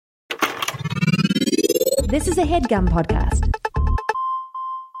This is a HeadGum podcast.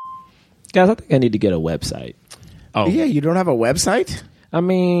 Guys, I think I need to get a website. Oh. Yeah, you don't have a website? I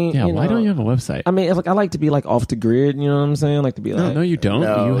mean, yeah, why don't you have a website? I mean, it's like I like to be like off the grid. You know what I'm saying? I like to be like, no, you don't.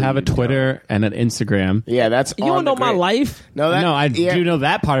 No, you have a Twitter and an Instagram. Yeah, that's you don't know my life. No, I do know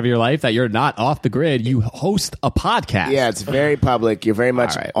that part of your life that you're not off the grid. You host a podcast. Yeah, it's very public. You're very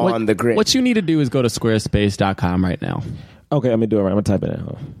much on the grid. What you need to do is go to squarespace.com right now. Okay, I'm gonna do it right. I'm gonna type it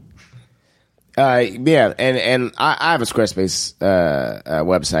in. Yeah, and I have a Squarespace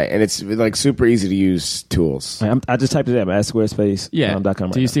website, and it's like super easy to use tools. I just typed it in at Squarespace. Yeah. .com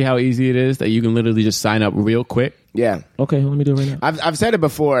right Do you see how easy it is that you can literally just sign up real quick? Yeah. Okay, let me do it right now. I've said it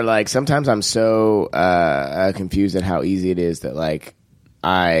before. Like sometimes I'm so confused at how easy it is that like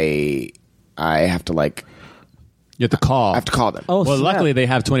I have to like. You have to call. I have to call them. Oh, well, luckily they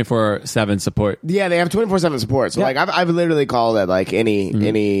have 24/7 support. Yeah, they have 24/7 support. So like I've literally called at like any.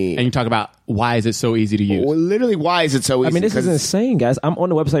 And you talk about why is it so easy to use? Well, literally, why is it so easy? I mean, this is insane, guys. I'm on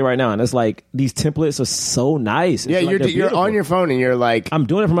the website right now, and it's like these templates are so nice. Yeah, you're on your phone, and you're like, I'm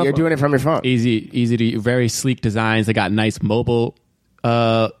doing it from my phone. You're doing it from your phone. Easy to very sleek designs. They got nice mobile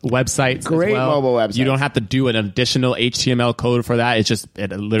websites. Great as well. mobile websites. You don't have to do an additional HTML code for that. It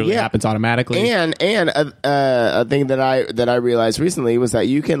literally happens automatically. And a thing that I realized recently was that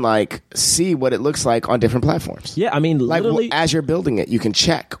you can like see what it looks like on different platforms. Yeah, I mean, like literally, as you're building it, you can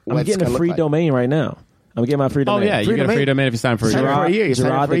check. I'm getting a free domain right now. I'm getting my free domain. Oh yeah, you get a free domain if you sign for a year.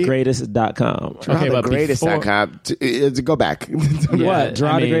 GerardTheGreatest.com. Okay, but GerardTheGreatest.com. Go back. What?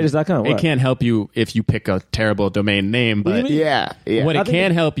 GerardTheGreatest.com. It can't help you if you pick a terrible domain name, but yeah. What it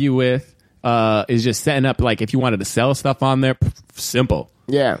can help you with is just setting up, like, if you wanted to sell stuff on there, simple.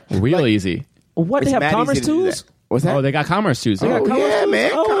 Yeah. Real easy. What, they have commerce tools? What's that? Oh, they got commerce tools. Yeah,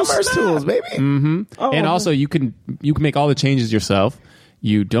 man. Commerce tools, baby. Mm-hmm. And also, you can make all the changes yourself.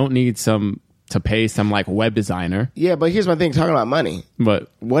 You don't need to pay some like web designer. Yeah, but here's my thing, talking about money.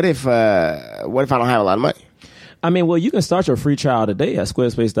 But what if I don't have a lot of money? I mean, well, you can start your free trial today at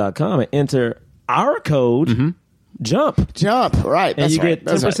squarespace.com and enter our code JUMP, right? And you get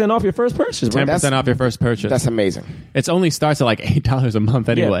 10% off your first purchase. 10% off your first purchase. That's amazing. It only starts at like $8 a month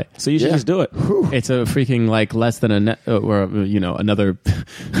anyway. Yeah, so you should just do it. It's a freaking like less than another.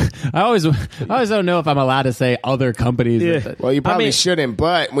 I always don't know if I'm allowed to say other companies. Yeah. Well, you probably shouldn't.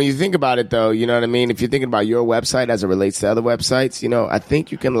 But when you think about it, though, you know what I mean. If you're thinking about your website as it relates to other websites, I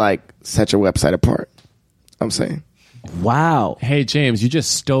think you can like set your website apart. I'm saying. Wow. Hey James, you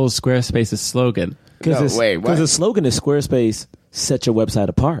just stole Squarespace's slogan. Because the slogan is Squarespace, set your website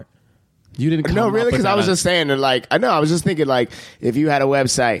apart. You didn't come No, really, because I was just just saying that, like, I know, I was just thinking, like, if you had a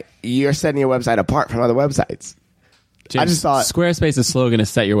website, you're setting your website apart from other websites. James, I just thought Squarespace's slogan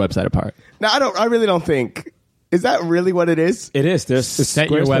is set your website apart. No, I really don't think. Is that really what it is? It is. There's set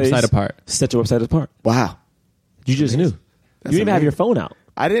your website apart. Set your website apart. Wow. You just knew. You didn't even have your phone out.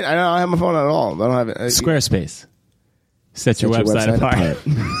 I don't have my phone out at all. I don't have it. Squarespace. Set your website apart.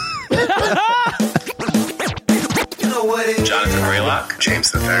 Jonathan Raylock,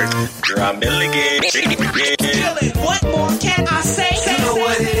 James III, Gerard Milligan. What more can I say? You know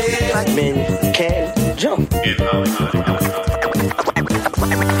what it is. Black men can jump.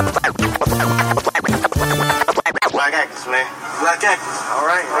 Black actors, man. Black actors. All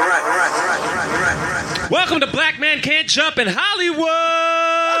right. Welcome to Black Man Can't Jump in Hollywood.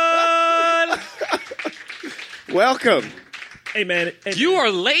 Welcome. Hey man, you are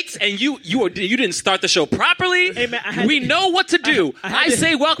late and you didn't start the show properly. Hey man, we know what to do. I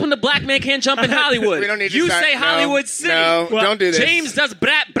say welcome to Black Man Can't Jump in Hollywood. We don't need to you start. say Hollywood City. No, don't do this. James does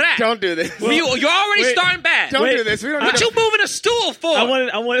brat. Don't do this. You're already starting bad. Don't do this. We don't. What you moving a stool for? I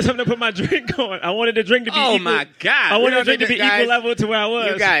wanted something to put my drink on. I wanted the drink to be equal. My God. I wanted the drink to be guys, equal level to where I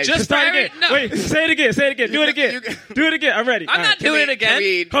was. You guys. Just start start again. No. Wait, say it again. Do it again. Do it again. I'm ready. I'm not doing it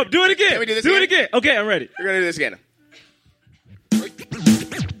again. Hope, do it again. Can we do this Do it again? again. Okay, I'm ready. We're gonna do this again.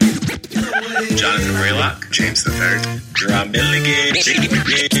 Jonathan Raylock, James III, Gerard Milligan.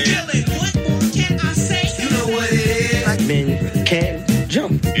 What more can I say? You know what it is. Black men can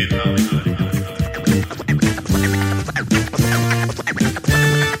jump.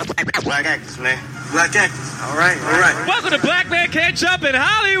 Black actors, man. Black actors. All right. Welcome to Black Man Can't Jump in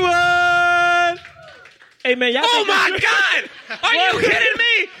Hollywood. Hey man, y'all. Oh my God! Are you kidding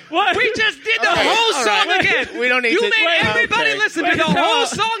me? What? We just did the whole song again. We don't need you to. You made everybody listen to the whole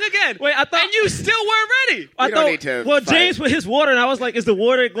song again. Wait, I thought, and you still weren't ready. We don't need to. Well, James put his water, and I was like, "Is the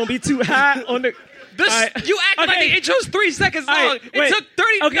water going to be too high on the?" You acted like the intro's 3 seconds long. It took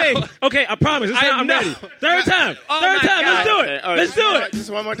 30. Okay, I promise. This time I'm ready. Third time. Let's do it. Let's do it.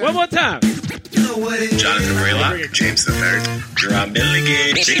 Just one more time. One more time. You know what it is. Jonathan Raylock, James III, Gerard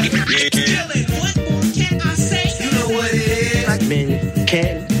Milligan. What more can I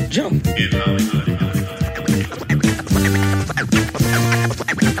in Hollywood.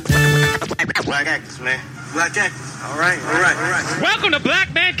 Black actors, man. Black actors. All right. Welcome to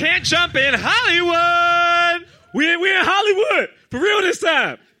Black Man Can't Jump in Hollywood. We're in Hollywood for real this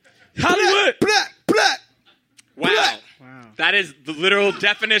time. Hollywood. Black. Wow. That is the literal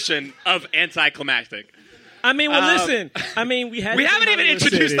definition of anticlimactic. I mean, well, listen. I mean, we haven't even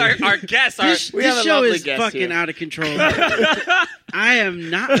introduced our guests. This have a show lovely is guest fucking here. out of control. I am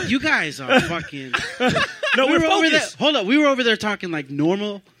not. You guys are fucking. No, we we're were over there. focused. Hold up. We were over there talking like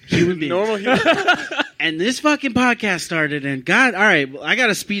normal human beings. And this fucking podcast started, and God, all right, I got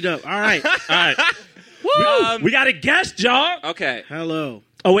to speed up. All right. We got a guest, y'all. Okay. Hello.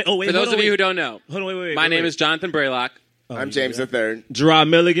 Oh, wait. For those of you who don't know, Hold on, wait. my name is Jonathan Braylock. I'm James III. Gerard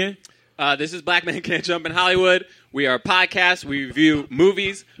Milligan. This is Black Man Can't Jump in Hollywood. We are a podcast. We review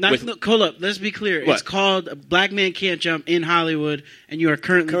movies. Hold up. Let's be clear. What? It's called Black Man Can't Jump in Hollywood, and you are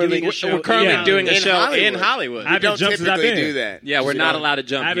currently doing a show. We're currently doing a In show Hollywood. in Hollywood. I haven't Don't jumped since I've typically been. do that. Yeah, we're You not know? allowed to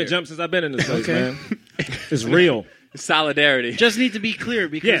jump I haven't here. jumped since I've been in this place, man. It's real. Solidarity. Just need to be clear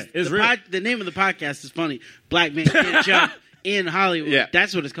because Yeah, it's real. the name of the podcast is funny. Black Man Can't Jump in Hollywood. Yeah.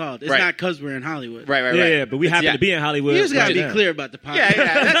 That's what it's called. It's Right. not because we're in Hollywood. Right. Yeah, but we happen to be in Hollywood. You just got to right be now. clear about the podcast.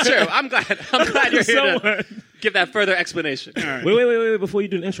 Yeah, that's true. I'm glad you're here to So, give that further explanation. All right. wait. Before you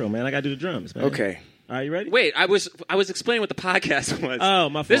do the intro, man, I got to do the drums, man. Okay. All right, you ready? Wait, I was explaining what the podcast was. Oh,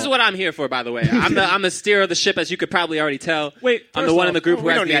 my fault. This is what I'm here for, by the way. I'm the steer of the ship, as you could probably already tell. Wait, I'm the first one in off, the group who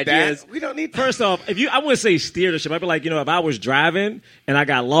We has don't the need ideas. that. We don't need First off, I wouldn't say steer the ship. I'd be like, if I was driving and I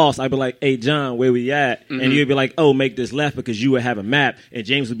got lost, I'd be like, hey, John, where we at? Mm-hmm. And you'd be like, oh, make this left because you would have a map, and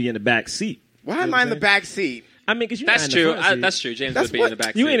James would be in the back seat. Why am I in the back seat? I mean, because you're That's not in true. the front seat. That's true. James That's would be what- in the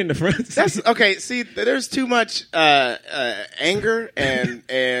back. You seat. ain't in the front seat. That's okay. See, there's too much anger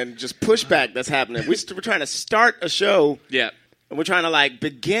and just pushback that's happening. We're trying to start a show, Yeah. and we're trying to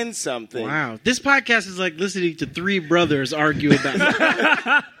begin something. Wow. This podcast is like listening to three brothers argue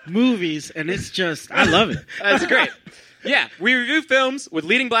about movies, and it's just, I love it. That's great. Yeah, we review films with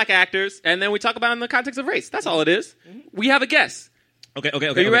leading black actors, and then we talk about it in the context of race. That's all it is. We have a guest. Okay.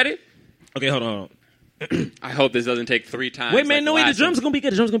 Are you ready? Okay, hold on. I hope this doesn't take 3 times. Wait, man, like wait, the last drums one. are going to be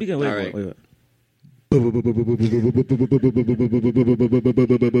good. The drums are going to be good. Wait, All right.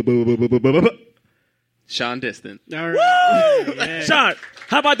 wait. Shaun Diston. All right. Yeah. Shaun,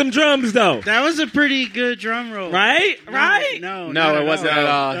 how about them drums, though? That was a pretty good drum roll. Right? No, Right? No, No, it wasn't at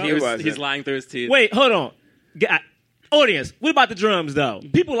all. No, He it was. wasn't. He's lying through his teeth. Wait, hold on. Audience, what about the drums, though?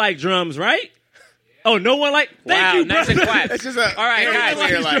 People like drums, right? Oh, no one like... Thank Wow, you, nice brother. and quiet. It's just All right, very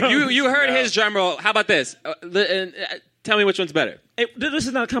guys. clear, You heard his drum roll. How about this? Tell me which one's better. Hey, this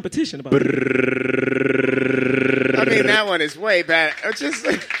is not a competition. About I mean, that one is way better. It's just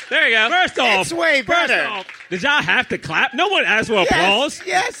There you go. First off, It's way better. First off, did y'all have to clap? No one asked for applause.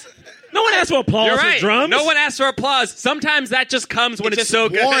 Yes. No one asked for applause You're for right. drums. No one asks for applause. Sometimes that just comes when It it's just so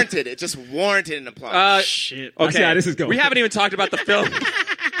good. warranted. It just warranted an applause. Shit. I see how this is going. We haven't even talked about the film.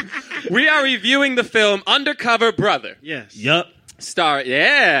 We are reviewing the film Undercover Brother. Yes. Yup.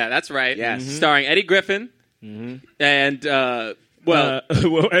 Yeah, that's right. Yes. Starring Eddie Griffin and Well,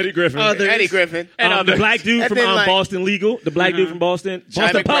 Eddie Griffin. Eddie Griffin. and the others. black dude And from then, Boston Legal. The black dude from Boston.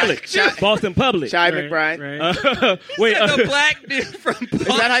 Boston McBride. Public. Shai- Boston Public. Shai Right, McBride. right. Wait, the black dude from Boston. Is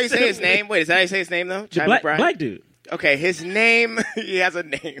that how you say his name? Wait, is that how you say his name, though? Shai McBride? black dude. Okay, his name, he has a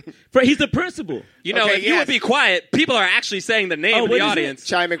name. He's the principal. You know, Okay, if you yes. would be quiet, people are actually saying the name Oh, of what the is it? audience.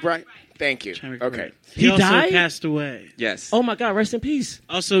 Shai McBride. Thank you. McBride. Okay. He also died? passed away. Yes. Oh my God! Rest in peace.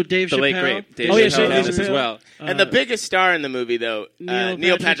 Also, Dave the Chappelle. late great Dave Oh, yeah, Chappelle Dave as Chappelle. well. And the biggest star in the movie, though,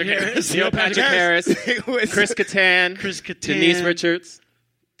 Neil Patrick Harris. Neil Patrick Harris, It was- Chris Kattan, Chris Kattan. Denise Richards.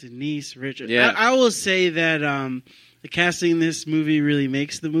 Denise Richards. Yeah. I will say that the casting in this movie really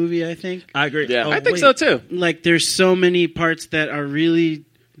makes the movie, I think. I agree. Yeah. I think so too. Like, there's so many parts that are really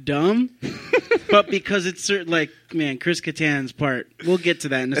dumb, but because it's certain, like, man, Chris Kattan's part. We'll get to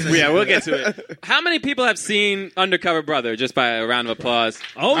that in a second. Yeah, we'll get to it. How many people have seen Undercover Brother? Just by a round of applause.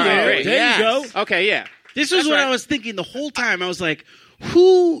 Oh yeah, great. there Yes. you go. Okay, yeah. This was That's what right. I was thinking the whole time. I was like,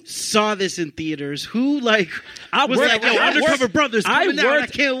 who saw this in theaters? Who, like, I was worked- like, yo, I Undercover worked- Brothers coming I out. I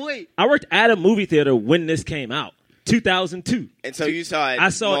worked- can't wait. I worked at a movie theater when this came out, 2002. And so you saw it I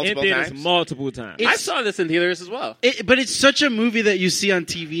saw it in multiple theaters times? multiple times. I saw this in theaters as well. But it's such a movie that you see on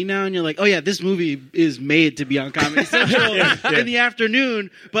TV now, and you're like, oh, yeah, this movie is made to be on Comedy Central in the afternoon.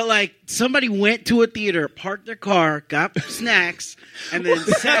 But, like, somebody went to a theater, parked their car, got snacks, and then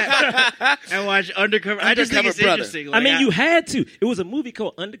sat and watched Undercover. I just think it's Undercover Brother. interesting. I Like, mean, you had to. It was a movie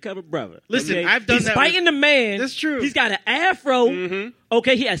called Undercover Brother. Listen, Okay? I've done He's that fighting the man. That's true. He's got an afro.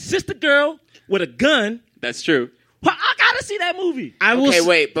 Okay, he has sister girl with a gun. That's true. Well, I gotta to see that movie. I will.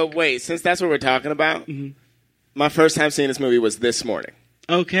 Wait. Since that's what we're talking about, my first time seeing this movie was this morning.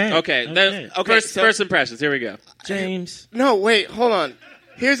 Okay. Okay. First impressions. Here we go. James. No, wait, hold on.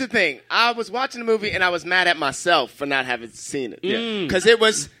 Here's the thing. I was watching the movie and I was mad at myself for not having seen it. Because it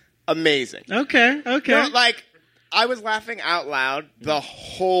was amazing. Okay. No, like, I was laughing out loud the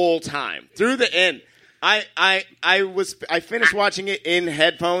whole time through the end. I finished watching it in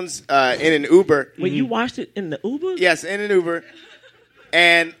headphones in an Uber. Wait, you watched it in the Uber? Yes, in an Uber.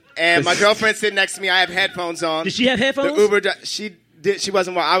 And my girlfriend sitting next to me. I have headphones on. Did she have headphones? The Uber. She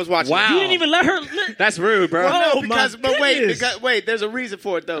wasn't. I was watching. Wow. You didn't even let her. That's rude, bro. Well, Oh, no, my goodness. wait. There's a reason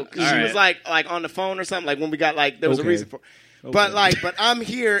for it though. Because she was like on the phone or something. Like when we got there was a reason for it. But I'm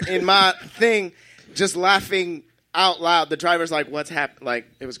here in my thing, just laughing out loud. The driver's like, "What's happened?" Like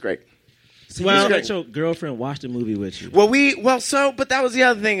it was great. So you let your girlfriend watch the movie with you. But that was the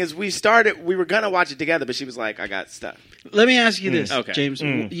other thing is we were gonna watch it together, but she was like, "I got stuff." Let me ask you this, Okay. James.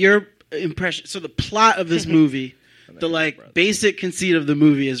 Your impression. So the plot of this movie, the basic conceit of the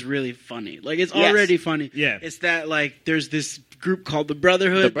movie is really funny. Like it's already funny. Yeah. It's that there's this group called the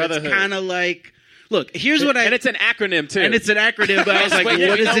Brotherhood. That's kind of like. Look, here's what And it's an acronym too. And it's an acronym, but I was like, Wait,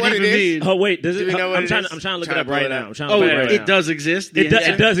 what do we does know it what even it is? mean? Oh wait, does it? we know what I'm it trying is? to look it Trying up to right pull it now. up. I'm trying to look it up right now. It does exist.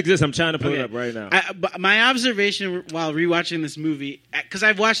 It does exist. I'm trying to pull it up right now. But my observation while rewatching this movie, because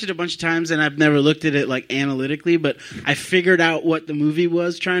I've watched it a bunch of times and I've never looked at it analytically, but I figured out what the movie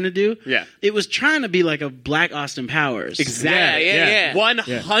was trying to do. Yeah. It was trying to be like a Black Austin Powers. Exactly. Yeah.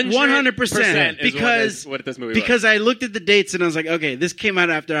 100%. Because what this movie because I looked at the dates and I was like, okay, this came out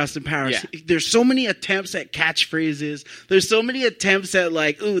after Austin Powers. Yeah. There's so many attempts at catchphrases. There's so many attempts at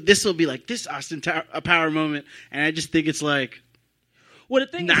ooh, this will be like this Austin Power moment, and I just think it's Well, the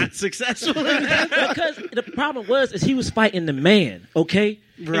thing not successful. In that. because the problem is he was fighting the man. Okay,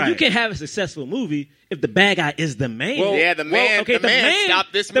 Right. And you can have a successful movie if the bad guy is the man. The man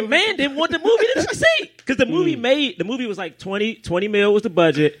stopped this movie. The man didn't want the movie to succeed because the movie was like 20 mil was the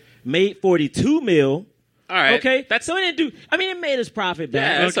budget, made 42 mil. All right. Okay, so it didn't do. I mean, it made its profit back.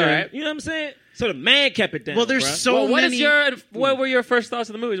 Yeah, that's all right. You know what I'm saying? So the man kept it down. Well, there's bruh. so many. What were your first thoughts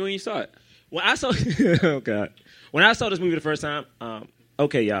of the movies when you saw it? When I saw, oh god, when I saw this movie the first time,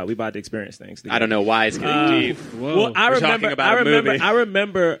 okay, y'all, we about to experience things. I don't know why it's getting deep. Well, I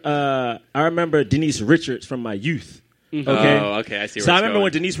remember Denise Richards from my youth. Okay, Oh, okay, I see. So I remember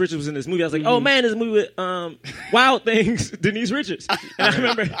when Denise Richards was in this movie, I was like, "Oh man, this movie with Wild Things, Denise Richards." And I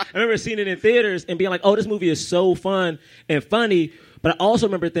remember seeing it in theaters and being like, "Oh, this movie is so fun and funny." But I also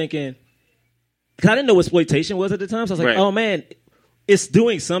remember thinking, because I didn't know what exploitation was at the time, so I was like, Right. "Oh man, it's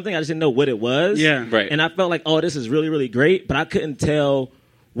doing something." I just didn't know what it was. Yeah. Right. And I felt like, "Oh, this is really, really great," but I couldn't tell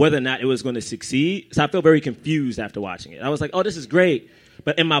whether or not it was going to succeed. So I felt very confused after watching it. I was like, "Oh, this is great,"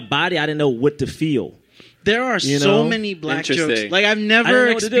 but in my body, I didn't know what to feel. There are so many black jokes. Interesting. Like I've I never didn't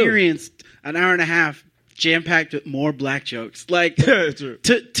know what to do. experienced an hour and a half jam packed with more black jokes. Like True.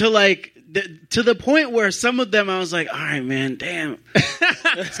 to the point where some of them I was like, all right, man, damn.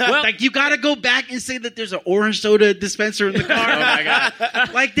 Like you got to go back and say that there's an orange soda dispenser in the car. Oh my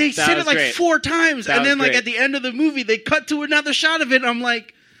god. Like they said was it like great. 4 times, That and then was like great. at the end of the movie they cut to another shot of it. And I'm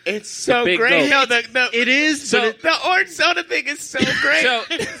like, It's so big great. goat. No, it is. So- but the orange soda thing is so great. So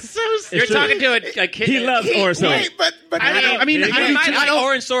you're true. talking to a kid. He loves orange soda. Wait, but I mean, I I like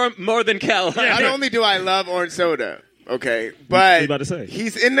orange soda more than Kel. not only do I love orange soda, okay, but you about to say?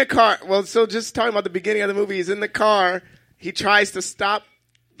 he's in the car. Well, so just talking about the beginning of the movie, he's in the car. He tries to stop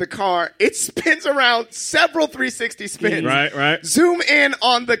the car. It spins around several 360 spins. Right. Zoom in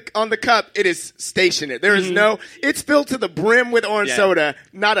on the cup. It is stationary. There is no. It's filled to the brim with orange Yeah. soda.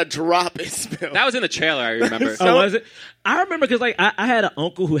 Not a drop is spilled. That was in the trailer. I remember. Oh, was it? I remember because I had an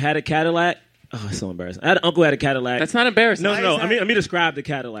uncle who had a Cadillac. Oh, it's so embarrassing. I had an uncle who had a Cadillac. That's not embarrassing. No. I mean, let me describe the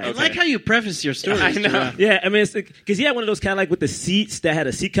Cadillac. I like how you preface your story. I know. Yeah, I mean, because he had one of those Cadillac with the seats that had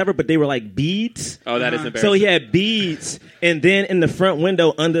a seat cover, but they were like beads. Oh, that is embarrassing. So he had beads, and then in the front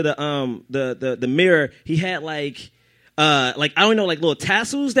window under the mirror, he had like I don't know, like little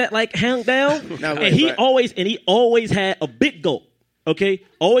tassels that like hung down. No, and he always had a big gulp. Okay,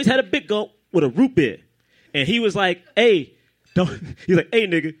 always had a big gulp with a root beer, and he was like, "Hey, don't." He's like, "Hey,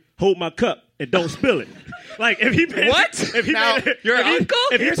 nigga, hold my cup and don't spill it." Like if he made, What? If he Now, made, your if he- uncle?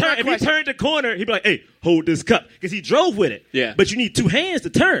 If he turned the corner, he'd be like, "Hey, hold this cup," because he drove with it. Yeah. But you need 2 hands to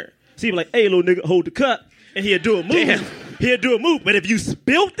turn. So he'd be like, "Hey, little nigga, hold the cup," and he'd do a move. Damn. He'd do a move. But if you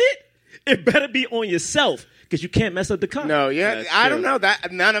spilled it, it better be on yourself because you can't mess up the cup. No, yeah, That's I true. don't know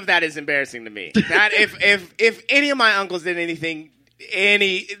that. None of that is embarrassing to me. That if any of my uncles did anything, You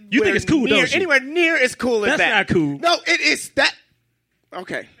think it's cool, don't you? Anywhere near as cool as That's that. not cool. No, it is that.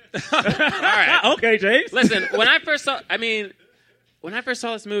 Okay. All right. Okay, James. Listen, when I first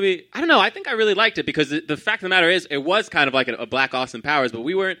saw this movie, I don't know. I think I really liked it because the fact of the matter is, it was kind of like a Black Austin Powers, but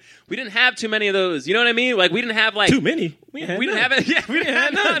we didn't have too many of those. You know what I mean? Like we didn't have like too many. We didn't have it. Yeah, we didn't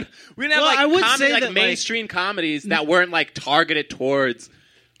have none. We didn't have Well, I would comedy, say that, mainstream comedies that weren't like targeted towards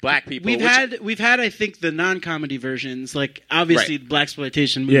black people. We've had I think the non-comedy versions, like obviously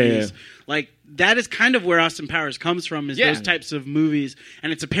blaxploitation movies. Yeah. Like that is kind of where Austin Powers comes from, is those types of movies,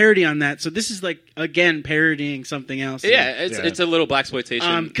 and it's a parody on that. So this is like again parodying something else. It's a little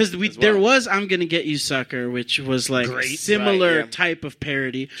blaxploitation. Because there was I'm Gonna Get You Sucker, which was like a similar type of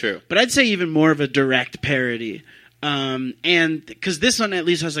parody. True, but I'd say even more of a direct parody. And because this one at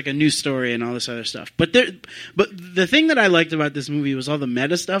least has like a new story and all this other stuff. But the thing that I liked about this movie was all the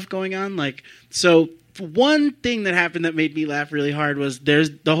meta stuff going on. Like, so one thing that happened that made me laugh really hard was there's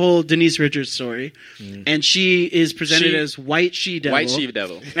the whole Denise Richards story, and she is presented as White She-Devil. White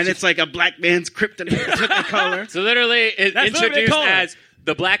She-Devil. And it's like a black man's kryptonite color. So literally, it's introduced as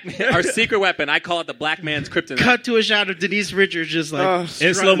the black man, our secret weapon. I call it the black man's kryptonite. Cut to a shot of Denise Richards just like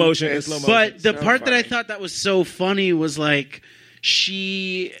in slow motion. But the part that I thought that was so funny was like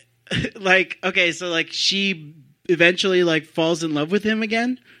she, like she eventually like falls in love with him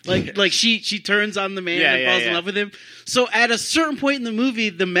again. Like she turns on the man and falls in love with him. So at a certain point in the movie,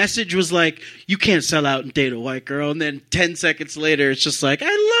 the message was like, you can't sell out and date a white girl. And then 10 seconds later, it's just like, I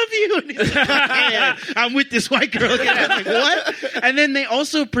love you. And he's like, yeah, I'm with this white girl again. I'm like, what? And then they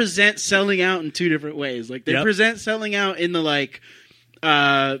also present selling out in two different ways. Like they present selling out in the like,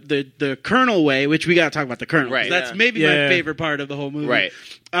 the Colonel way, which we got to talk about the Colonel. Right. That's maybe my favorite part of the whole movie. Right.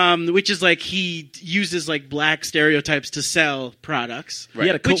 Which is like he uses like black stereotypes to sell products. Right. He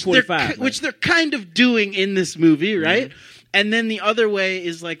had a Colt 45. Which they're kind of doing in this movie, right? Mm-hmm. And then the other way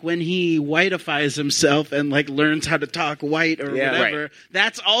is like when he whiteifies himself and like learns how to talk white or whatever. Right.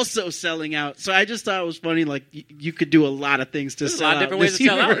 That's also selling out. So I just thought it was funny. Like you could do a lot of things to sell out. A lot of different ways to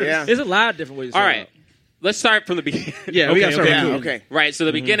sell out. Yeah. There's a lot of different ways to sell out. All right. Let's start from the beginning. Yeah, we got to start from the beginning. Okay. Right, so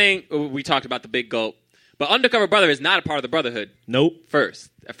the beginning, we talked about the big gulp. But Undercover Brother is not a part of the Brotherhood. Nope.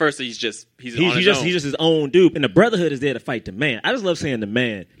 At first, he's just on his own. He's just his own dude. And the Brotherhood is there to fight the man. I just love saying the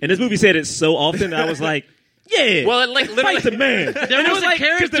man. And this movie said it so often that I was like, yeah. Well, like literally, fight the man. There was a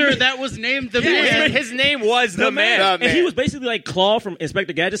character that was named the man. His name was the man. And he was basically like Claw from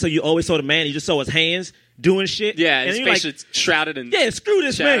Inspector Gadget. So you always saw the man. You just saw his hands doing shit. Yeah, and his face like, is shrouded in screw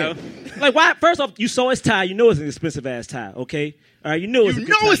this shadow. man. Like, why? First off, you saw his tie. You know it's an expensive ass tie. Okay, all right. You know it's an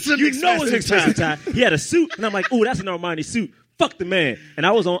expensive tie. He had a suit, and I'm like, ooh, that's an Armani suit. Fuck the man. And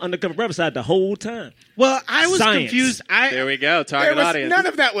I was on Undercover Brother side the whole time. Well, I was confused. There we go. Target audience. None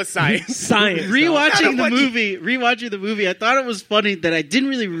of that was science. Rewatching the movie, I thought it was funny that I didn't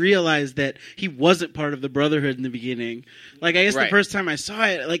really realize that he wasn't part of the Brotherhood in the beginning. Like, I guess the first time I saw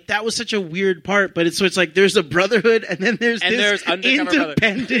it, like, that was such a weird part. But it's like there's a Brotherhood, and then there's this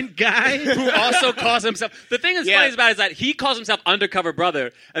independent guy who also calls himself. The thing that's funny about it is that he calls himself Undercover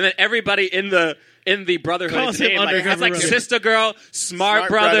Brother, and then everybody in the Brotherhood calls him has like Sister Girl, Smart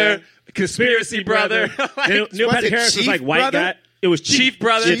Brother, Conspiracy Brother. Neil Patrick Harris was like white guy. It was Chief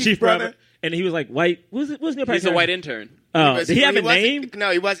Brother. Yeah, Chief Brother. And he was like white. What was Neil Patrick Harris? He's a white intern. Did he have a name?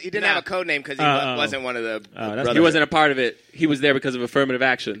 No, he was. He didn't have a code name because he wasn't one of the. He wasn't a part of it. He was there because of affirmative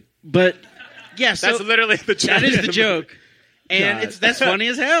action. But yeah, so that's literally the joke. That is the joke. And that's funny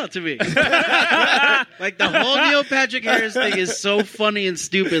as hell to me. Like the whole Neil Patrick Harris thing is so funny and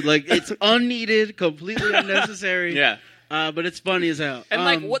stupid. Like it's unneeded, completely unnecessary. Yeah. But it's funny as hell. And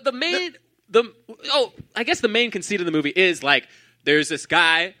like what I guess the main conceit of the movie is like there's this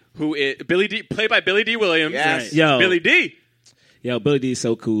guy who is Billy D, played by Billy D. Williams. Yes. Yo. Billy D. Yo, Billy D is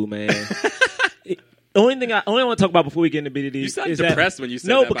so cool, man. The only thing I want to talk about before we get into Billy D you sound is depressed when you said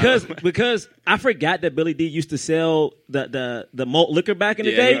no, that. because I forgot that Billy D used to sell the malt liquor back in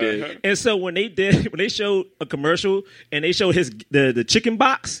the day. He did. And so when they showed a commercial and they showed the chicken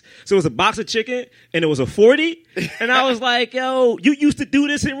box, so it was a box of chicken and it was a 40, and I was like, yo, you used to do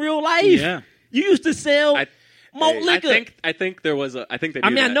this in real life. Yeah, you used to sell malt liquor. I think there was I think they. I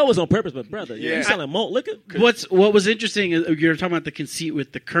know it was on purpose, but brother, you selling malt liquor. What was interesting is you're talking about the conceit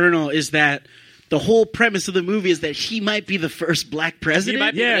with the Colonel is that. The whole premise of the movie is that he might be the first black president. He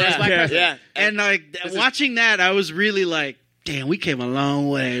might be the first black president. Yeah. And like watching that, I was really like, damn, we came a long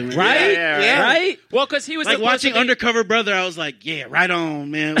way. Man. Right? Yeah. Right? Well, because he was like watching Undercover Brother, I was like, yeah, right on,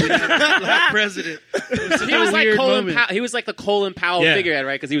 man. We got a black president. He was like he was like the Colin Powell figurehead,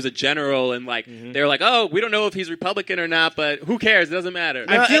 right? Because he was a general, and like they were like, oh, we don't know if he's Republican or not, but who cares? It doesn't matter.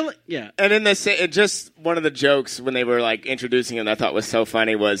 I feel And in just one of the jokes when they were like introducing him, that I thought was so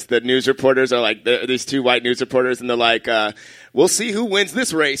funny was the news reporters are like these two white news reporters, and they're like, we'll see who wins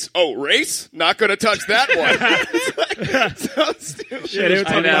this race. Oh, race? Not going to touch that one. So stupid. Yeah, they were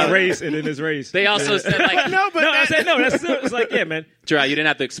talking about race and in his race. They also said like I said no. That's still, it's like, yeah, man. Gerard, you didn't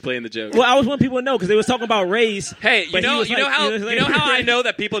have to explain the joke. Well, I was wanting people to know because they was talking about race. Hey, you but know he was how like- I know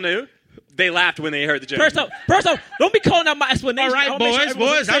that people knew? They laughed when they heard the joke. First off, don't be calling out my explanation. All right, I'll make sure everyone's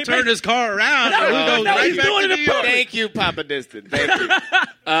on the I'll same turn page. this car around. No, he's doing it in public. Thank you, Papa Diston. Thank you.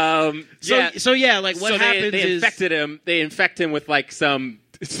 Like what happens they is infected him. They infect him with like some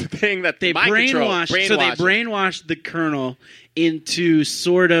thing that they mind control. brainwash. So they brainwashed the Colonel into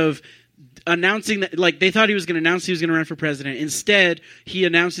sort of announcing that, like, they thought he was going to announce he was going to run for president. Instead, he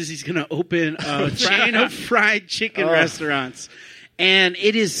announces he's going to open a chain of fried chicken restaurants, and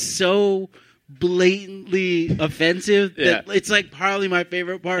it is so blatantly offensive that it's like probably my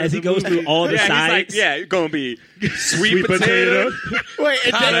favorite part. As of he the goes movie. through all the sides. You're going to be sweet potato, Wait,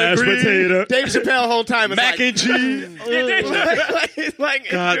 and mashed potato, Dave Chappelle the whole time is mac and cheese.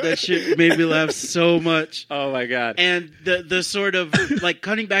 God, that shit made me laugh so much. Oh my god! And the sort of like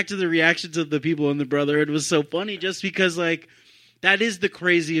cutting back to the reactions of the people in the Brotherhood was so funny, just because like that is the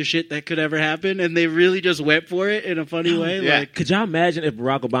craziest shit that could ever happen, and they really just went for it in a funny way. Yeah. Like, Could y'all imagine if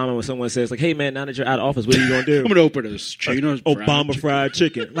Barack Obama, when someone says like, "Hey man, now that you're out of office, what are you gonna do?" I'm gonna open a chain of Obama fried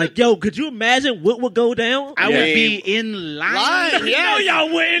chicken. Like, yo, could you imagine what would go down? I would be in line. No,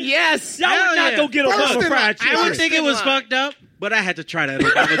 y'all wouldn't. Yes. Y'all would not go get First Obama in fried chicken. I would think it was fucked up, but I had to try that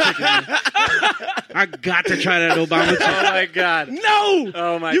Obama chicken. I got to try that Obama chicken. Oh my god! No.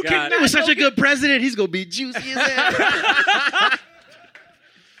 Oh my You god! cannot He was such go a good president. He's gonna be juicy as hell.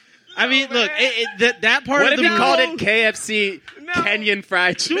 I mean, look, that part What of if the he movie. called it KFC Kenyan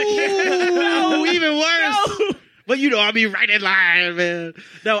fried chicken? Ooh, even worse. But I'll be right in line, man.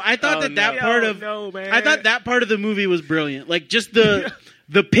 No, I thought that part of I thought that part of the movie was brilliant. Like just the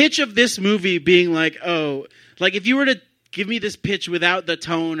pitch of this movie being like, oh, like if you were to give me this pitch without the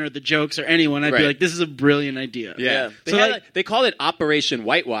tone or the jokes or anyone, I'd be like, this is a brilliant idea. Yeah. So They called it Operation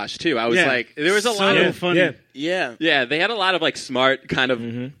Whitewash too. I was like, there was a so lot of funny. Yeah. Yeah, they had a lot of like smart kind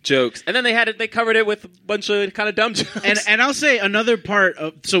of jokes, and then they covered it with a bunch of kind of dumb jokes. And I'll say another part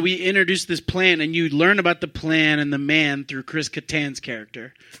of, so we introduced this plan, and you learn about the plan and the man through Chris Kattan's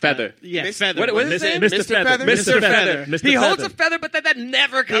character. Feather. Feather. What is his name? Mr. Feather. Mr. Feather. He holds a feather, but that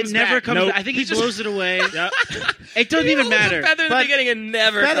never comes It never back. comes Nope. back. I think he blows it away. Yep. It doesn't even matter. A feather in the But beginning and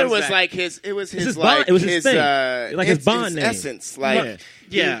never Feather comes was back. like his. It was his his like bond- it was his thing. Like his it's bond name. essence. Like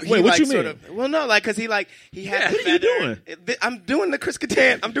Yeah. Wait, what you mean? Sort of, well, no, like because he had the What are you feather. doing? I'm doing the Chris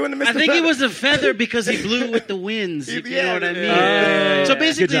Kattan. I'm doing the Mr. I think Feather. it was a feather because he blew with the winds. You know what I mean? yeah. So Good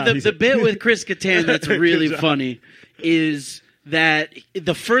basically, job, the Lisa. bit with Chris Kattan that's really job. funny is that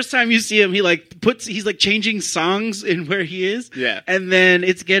the first time you see him, he's like changing songs in where he is. Yeah. And then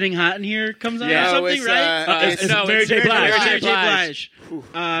It's Getting Hot in Here comes on Yeah. or No, something, it's, right? It's Mary J. Blige. Mary Mary J. J. Blige.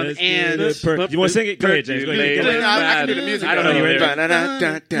 Blige. And you want to sing it? Go ahead, James. Go ahead. I can do the music. I don't know the lyrics. I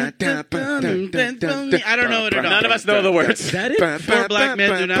don't know it at all. None of us know the words. Is that it? Four black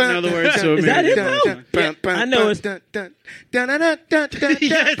men do not know the words to a Is that Mary it, J. bro? Blige. I know it's.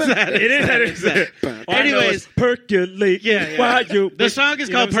 Yes, that It is. That is. Anyways, percolate. Yeah. While you The song is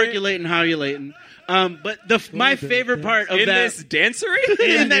You know called what I'm saying? "Percolating How You Latin." But my favorite part of In that this dancery?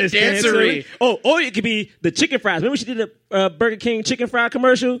 in that this dancery. Oh, or it could be the chicken fries. Remember she did a Burger King chicken fry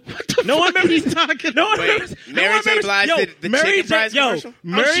commercial? No one remembers. He's talking. No one Wait, remembers. Mary no one J. remembers. Blige Yo, did the Mary chicken J. fries Yo, commercial?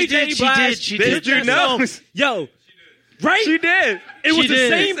 Mary she J. did, Blige she did did. that song. Yo, right? She did. It was She the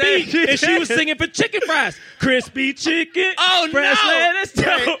did. same beat, She and she did. was singing for chicken fries. Crispy chicken. Oh, fresh no.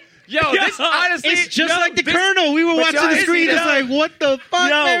 lettuce. Yo, Yo, this honestly, It's just like the this- Colonel. We were But watching y'all the ain't screen. seen It's that. like, what the fuck,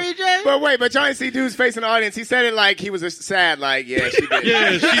 Yo. Mary J? But wait, but y'all ain't see dude's face in the audience. He said it like he was sad. Like, yeah, she did.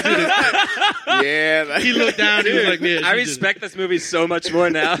 Yeah, she did it. Yeah. Like, He looked down. He was like, yeah, I she did it. respect this movie so much more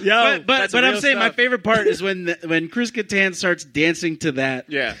now. Yo, But I'm real saying my stuff. favorite part is when Chris Kattan starts dancing to that.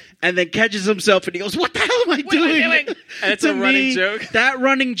 Yeah. And then catches himself and he goes, "What the hell am I doing?" And it's To a running me, joke. That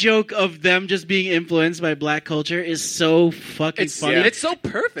running joke of them just being influenced by black culture is so fucking funny. It's so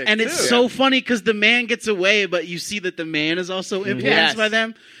perfect. And it's too. so funny because the man gets away, but you see that the man is also influenced Yes. by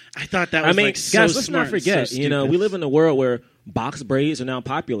them. I thought that was like so guys, let's smart. not forget. so We stupid. live in a world where box braids are now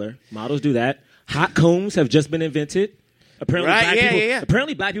popular. Models do that. Hot combs have just been invented. Apparently, Right, black yeah, people. yeah, yeah.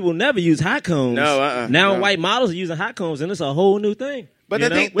 Apparently, black people never use hot combs. No, Now no. white models are using hot combs, and it's a whole new thing. But You the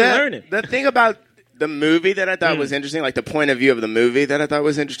know? thing, we're learning. the thing about the movie that I thought was interesting, like the point of view of the movie that I thought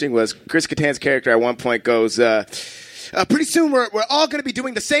was interesting, was Chris Kattan's character at one point goes, pretty soon we're all going to be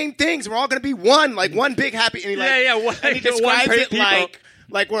doing the same things. We're all going to be one big happy. And he, and he describes it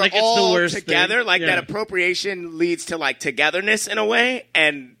like we're Like it's the all worst together, thing. like Yeah. that appropriation leads to like togetherness in a way.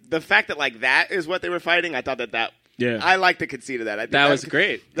 And the fact that like that is what they were fighting, I thought that Yeah. I like the conceit of that. I think That was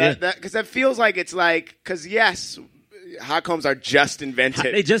great. Because that feels like it's like, because yes, hot combs are just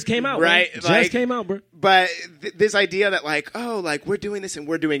invented. They just came out, right? Man. Like, Just came out, bro. But this idea that like, oh, like we're doing this and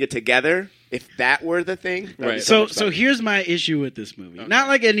we're doing it together. If that were the thing, that'd be Right. So much better. here's my issue with this movie. Not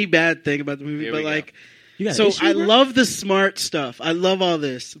like any bad thing about the movie, Here but we go. like, You got an so issue, I bro? love the smart stuff. I love all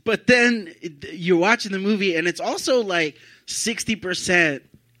this, but then you're watching the movie and it's also like 60%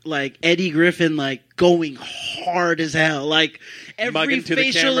 like Eddie Griffin like going hard as hell, like every Mugging to the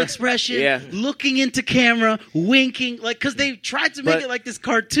facial camera. expression, Yeah. looking into camera, winking, like because they tried to make But- it like this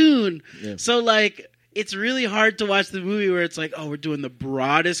cartoon. Yeah. So like it's really hard to watch the movie where it's like, oh, we're doing the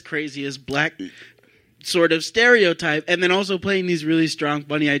broadest, craziest black sort of stereotype, and then also playing these really strong,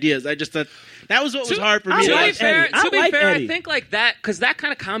 funny ideas. I just thought that was what was hard for me. I To to be like watch. fair, Eddie. I to be like fair, Eddie. I think like that because that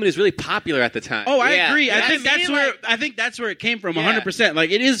kind of comedy is really popular at the time. Oh, I Yeah. agree. I Yeah, think I that's mean, where like- I think that's where it came from. Yeah. 100%. Like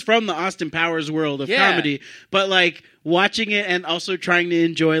it is from the Austin Powers world of Yeah. comedy, but like watching it and also trying to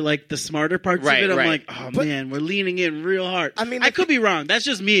enjoy like the smarter parts Right, of it, I'm right. like, oh man, we're leaning in real hard. I mean, I could be wrong. That's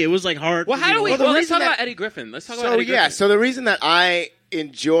just me. It was like hard. Well, for how me do to we? watch. Well, let's reason talk that- about Eddie Griffin. Let's talk about So Eddie yeah, Griffin. so the reason that I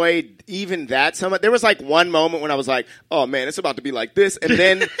enjoyed even that so much, there was like one moment when I was like, "Oh man, it's about to be like this," and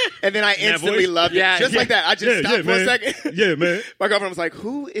then I instantly voice? loved it, Yeah, just yeah. like that. I just stopped for a man. second. Yeah, man. My girlfriend was like,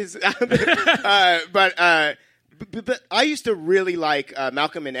 "Who is?" But I used to really like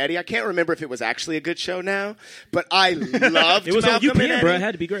Malcolm and Eddie. I can't remember if it was actually a good show now, but I loved It was Malcolm on and UPN, Eddie. bro. It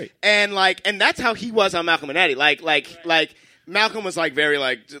had to be great. And that's how he was on Malcolm and Eddie. Like Malcolm was like very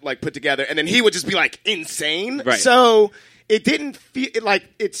like put together, and then he would just be like insane. Right. So it didn't feel like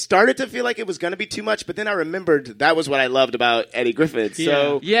it started to feel like it was going to be too much, but then I remembered that was what I loved about Eddie Griffin.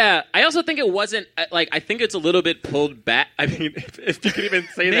 So Yeah, I also think it wasn't like I think it's a little bit pulled back. I mean, if you could even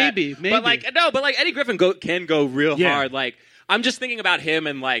say Maybe, that, maybe. But like Eddie Griffin can go real Yeah. hard. Like I'm just thinking about him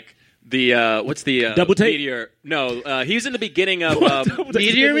and like the what's the Double Take? Meteor? No, he was in the beginning of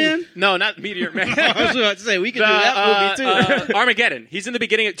Meteor Man? no, not Meteor Man. I was about to say we could do that movie too. Armageddon. He's in the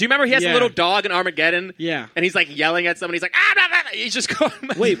beginning. Do you remember he has a Yeah. little dog in Armageddon? Yeah. and he's like yelling at somebody. He's like blah, blah, blah. He's just going.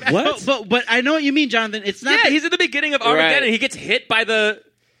 Wait, what? But I know what you mean, Jonathan. It's not. Yeah, that- he's in the beginning of Armageddon. Right. He gets hit by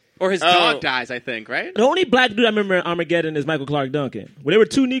or his dog dies. I think right. The only black dude I remember in Armageddon is Michael Clark Duncan. Were there were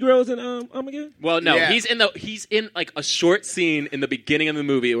two Negroes in Armageddon? Well, no, Yeah. he's in like a short scene in the beginning of the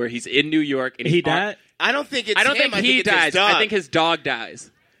movie where he's in New York and He he's died? I don't think it's I don't him. think he it's his dies. dog. I think his dog dies.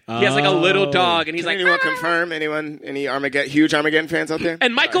 He has like a little Oh. dog, and he's Can like, anyone confirm? Anyone? Any huge Armageddon fans out there?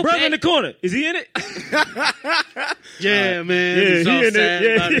 and Michael Brother Bay. in the corner. Is he in it? Yeah, man. Yeah, he's he all in sad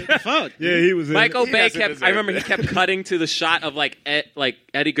it. about Yeah. it. Fuck. Yeah, he was in Michael He Bay doesn't kept. deserve I remember he it. kept cutting to the shot of like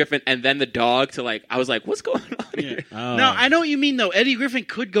Eddie Griffin and then the dog to like. I was like, what's going on Yeah. here? Oh. No, I know what you mean though. Eddie Griffin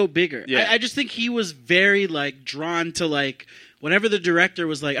could go bigger. Yeah. I just think he was very like drawn to like whenever the director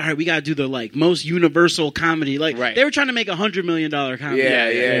was like, all right, we got to do the like most universal comedy. Like Right. they were trying to make $100 million comedy. Yeah,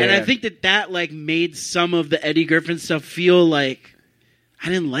 yeah, And yeah. I think that like made some of the Eddie Griffin stuff feel like I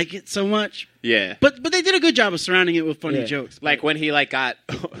didn't like it so much. Yeah, But they did a good job of surrounding it with funny Yeah. jokes. like when he like got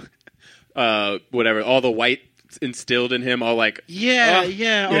whatever all the white instilled in him, all like. Yeah, Oh,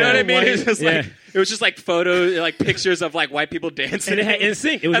 yeah. You know what I mean? white- It was just like Yeah. it was just like photos, like pictures of like white people dancing, And it had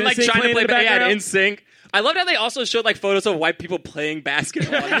NSYNC. It was and like NSYNC trying to playing play in the yeah, background. in sync. I loved how they also showed like photos of white people playing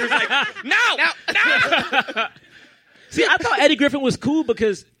basketball. And he was like, no. See, I thought Eddie Griffin was cool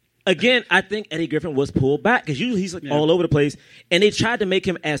because, again, I think Eddie Griffin was pulled back because usually he's like all over the place, and they tried to make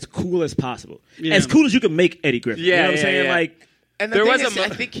him as cool as possible, Yeah. as cool as you could make Eddie Griffin. you Yeah, know what I'm yeah, saying? yeah. Like, And the There thing was is, a I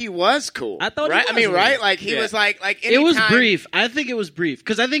think he was cool. I thought he right? was. I mean, right? Like he Yeah. was like It was anytime- brief. I think it was brief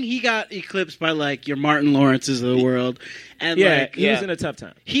because I think he got eclipsed by like your Martin Lawrences of the world, and yeah, like he was in a tough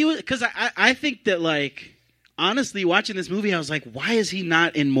time. he was because I think that like honestly watching this movie I was like, why is he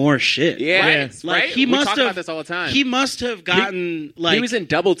not in more shit? Yeah. Right, Like right? he We must talk have about this all the time. He must have gotten like he was in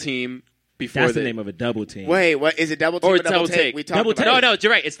Double Team before That's the name of a double team. Wait, what is it? Double team or or Double Take. We talked Double about Take. No, it. no,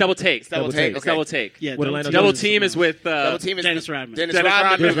 you're right. It's Double Take. Double Take, It's okay. Double Take. yeah. With Orlando Double Jones Team is with Double team is Dennis Rodman. Dennis Dennis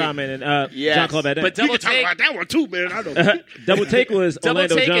Rodman. Chris Rodman and Yes. Jean-Claude Van Damme. But Double Take. that one too, man. I don't. Double Take was Double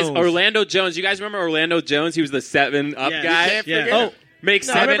Orlando Take Jones. is Orlando Jones. You guys remember Orlando Jones? He was the 7 Up Yeah. guy. You can't Yeah. forget Oh, him. Make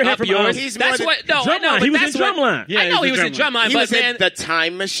No, I 7 remember him up from, yours. He's That's more what. than- No, I know. Drumline. But He was that's in what, Drumline. Yeah, I know he he was was in in Drumline. Drumline, He but was man, in the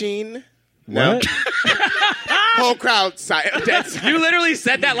Time Machine. What? Whole crowd dead silent. you literally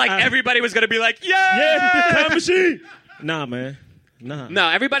said that like everybody was going to be like, Yeah, yeah. time machine. Nah, man. Nah. No,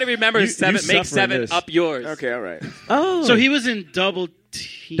 everybody remembers You 7. Make suffering 7 this. up yours. Okay, all right. Oh, So he was in Double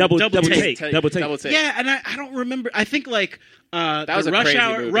Team. double Take. take. Double take. Double Take. Yeah, and I don't remember. I think like That was the a crazy Rush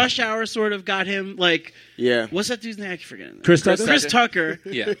Hour. movie. Rush Hour sort of got him like. Yeah. What's that dude's name? I keep forgetting. Chris Tucker. Chris Tucker.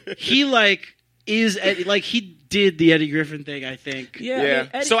 Yeah. He like is Eddie, like he did the Eddie Griffin thing. I think. Yeah.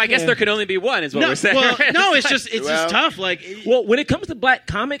 Eddie, So I guess there could only be one, is what we're saying. Well, right? no, it's just tough. Like, well, when it comes to black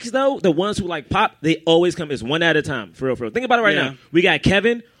comics, though, the ones who like pop, they always come as one at a time. For real. Think about it right now. We got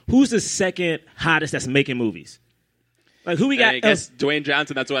Kevin, who's the second hottest that's making movies. Like who we got? I guess Dwayne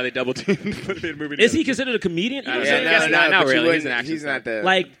Johnson. That's why they double teamed. Is he considered a comedian? You know what I'm saying? Not really. He's not the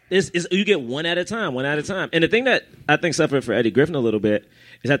like you get one at a time. And the thing that I think suffered for Eddie Griffin a little bit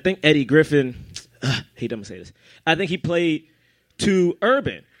is I think Eddie Griffin. Hate I'm gonna say this. I think he played too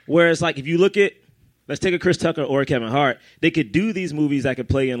urban. Whereas like if you look at, let's take a Chris Tucker or a Kevin Hart, they could do these movies that could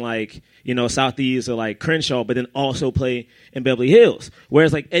play in like Southeast or like Crenshaw, but then also play in Beverly Hills.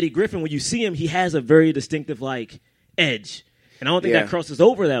 Whereas like Eddie Griffin, when you see him, he has a very distinctive like edge, and I don't think that crosses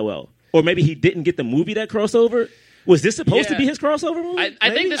over that well. Or maybe he didn't get the movie that crossed over. Was this supposed to be his crossover movie?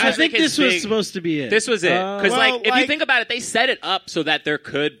 I think this was supposed to be it. This was it. Because if you think about it, they set it up so that there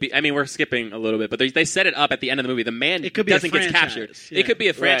could be. I mean, we're skipping a little bit, but they set it up at the end of the movie. The man doesn't get captured. Yeah. It could be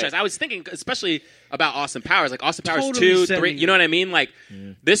a franchise. Right. I was thinking, especially about Austin Powers, like Austin Powers 2, 3. You know what I mean? Like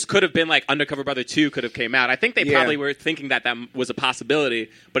this could have been like Undercover Brother 2 could have came out. I think they probably were thinking that was a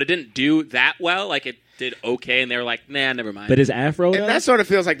possibility, but it didn't do that well. Like it did okay, and they were like, nah, never mind. But his afro, and that sort of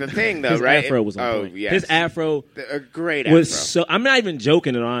feels like the thing, though, his right? His afro was on point. Yes. His afro, a great was afro. So. I'm not even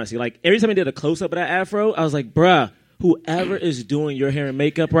joking, in honesty. Like every time he did a close up of that afro, I was like, bruh, whoever is doing your hair and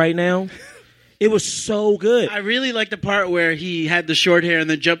makeup right now, it was so good. I really like the part where he had the short hair and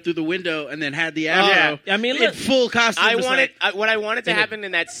then jumped through the window and then had the afro. I mean, look, in full costume. What I wanted to happen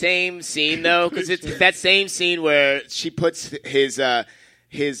in that same scene, though, because it's that same scene where she puts his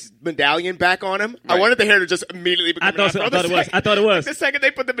medallion back on him. Right. I wanted the hair to just immediately become I thought it was. The second they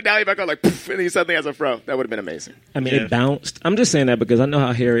put the medallion back on, like, poof, and he suddenly has a fro. That would have been amazing. I mean, it bounced. I'm just saying that because I know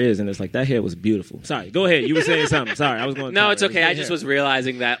how hair is, and it's like, that hair was beautiful. Sorry, go ahead. You were saying something. Sorry, I was going to No, it's okay. I just was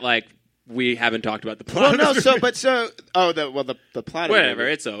realizing that, like, we haven't talked about the plot. Well, no, the plot. Whatever,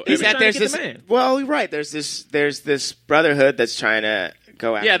 it's so. Is that there's this? Well, you're right. There's this brotherhood that's trying to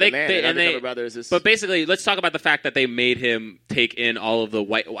go after the man. Brothers. But basically, let's talk about the fact that they made him take in all of the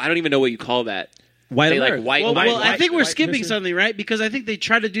white. I don't even know what you call that. White alert. Like white. Well, I think we're white skipping mission. something, right? Because I think they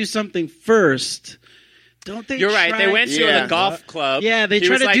try to do something first. Don't they? You're right. They went to the golf club. Yeah, they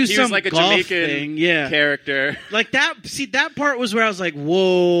tried to do some like a golf Jamaican thing. Yeah. character. Like that. See, that part was where I was like,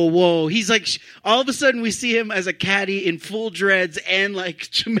 whoa. He's like, all of a sudden we see him as a caddy in full dreads and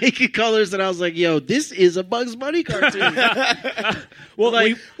like Jamaican colors, and I was like, yo, this is a Bugs Bunny cartoon.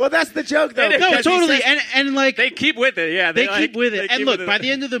 Well, that's the joke, though. No, totally. And like they keep with it. Yeah, they keep with it. And look, by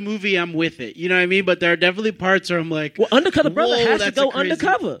the end of the movie, I'm with it. You know what I mean? But there are definitely parts where I'm like, well, Undercover Brother has to go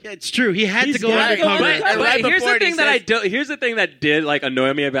undercover. Yeah, it's true. He had to go gotta go undercover. undercover. But here's the thing that did like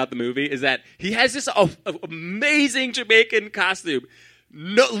annoy me about the movie is that he has this amazing Jamaican costume.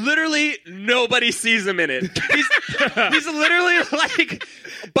 No, literally nobody sees him in it. He's literally like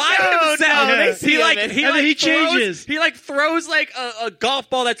by himself. He changes. He like throws like a golf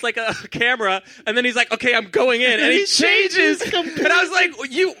ball that's like a camera, and then he's like, "Okay, I'm going in," and he changes. And I was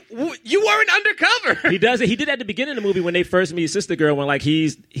like, "You weren't undercover." He does it. He did that at the beginning of the movie when they first meet Sister Girl, when like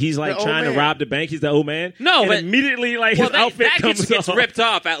he's like trying to rob the bank. He's the old man. No, but immediately like his outfit gets ripped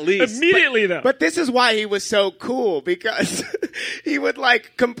off at least immediately though. But this is why he was so cool, because he would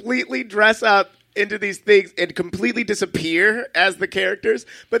like completely dress up into these things and completely disappear as the characters.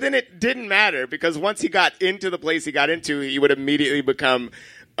 But then it didn't matter, because once he got into the place he got into, he would immediately become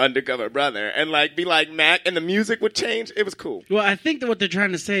Undercover Brother and like be like Mac, and the music would change. It was cool. Well, I think that what they're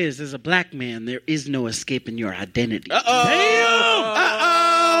trying to say is, as a black man, there is no escaping your identity. Wow.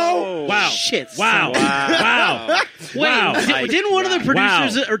 Shit. Wow. Wait, didn't one of the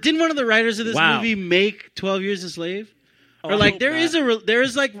producers or didn't one of the writers of this movie make 12 Years a Slave? Or like there is a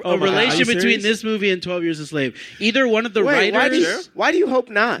relation between this movie and 12 Years a Slave. Either one of the writers. Why do you hope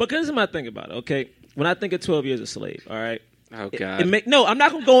not? Because of my thing about it. Okay, when I think of 12 Years a Slave, all right. Oh God! No, I'm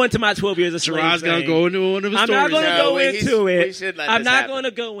not going to go into my 12 Years a Slave. Gerard's going to go into one of his stories. I'm not going to go into it. I'm not going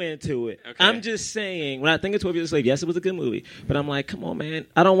to go into it. Okay. I'm just saying, when I think of 12 Years a Slave, yes, it was a good movie, but I'm like, come on, man.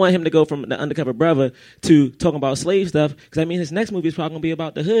 I don't want him to go from the Undercover Brother to talking about slave stuff, because I mean, his next movie is probably going to be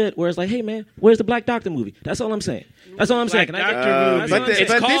about the hood, where it's like, hey, man, where's the Black Doctor movie? That's all I'm saying. That's all I'm saying.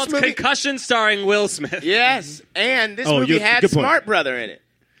 It's called Concussion, starring Will Smith. Yes, and this movie had Smart Brother in it.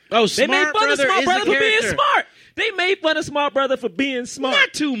 Oh, they made fun of Smart Brother for being smart. They made fun of Smart Brother for being smart.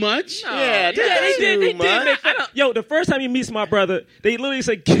 Not too much. No, yeah, they did make fun. Yo, the first time you meet Smart Brother, they literally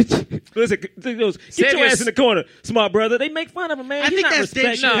say, "Get your ass in the corner, Smart Brother." They make fun of him, man. I think that's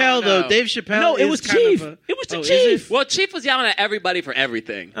Dave Chappelle, though. Dave Chappelle. No, it was Chief. It was the Chief. Well, Chief was yelling at everybody for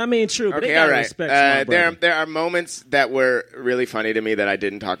everything. I mean, true. But okay, they gotta all right. respect Smart Brother. There are moments that were really funny to me that I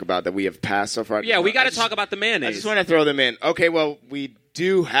didn't talk about that we have passed so far. Yeah, we got to talk about the mayonnaise. I just want to throw them in. Okay, well, we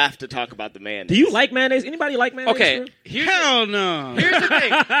do have to talk about the mayonnaise. Do you like mayonnaise? Anybody like mayonnaise? Okay, hell no. Here's the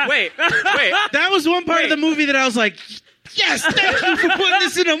thing. Wait. That was one part of the movie that I was like, yes, thank you for putting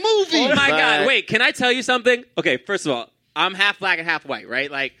this in a movie. Oh my God. Wait, can I tell you something? Okay, first of all, I'm half black and half white, right?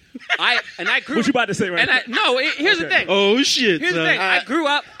 Like, I grew. What you about to say right now? Here's the thing. Oh shit. Here's the thing. I grew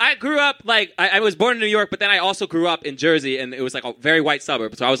up like I was born in New York, but then I also grew up in Jersey, and it was like a very white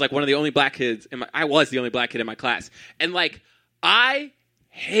suburb. So I was like one of the only black kids. I was the only black kid in my class, and like I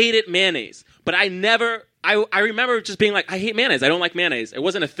hated mayonnaise, but I remember just being like, I hate mayonnaise. I don't like mayonnaise. It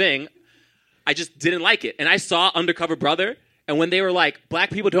wasn't a thing. I just didn't like it, and I saw Undercover Brother, and when they were like, black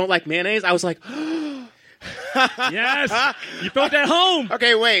people don't like mayonnaise, I was like. Yes, you felt at home.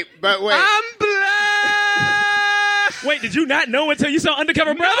 Okay, wait. I'm black. Wait, did you not know until you saw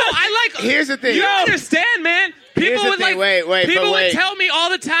Undercover Brother? No, I like. Here's the thing. You don't understand, man. People would like. People would tell me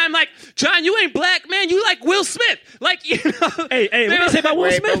all the time, like, John, you ain't black, man. You like Will Smith, like you know. Hey, what they say about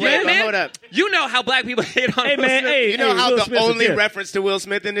Will Smith, man? Hold up. You know how black people hate on Will Smith. You know how Will the Smith's only reference to Will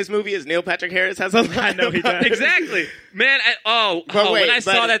Smith in this movie is Neil Patrick Harris has a line. I know he does. Exactly, man. When I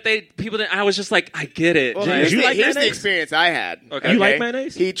saw that people didn't, I was just like, I get it. Well, Here's the experience I had. Okay. You like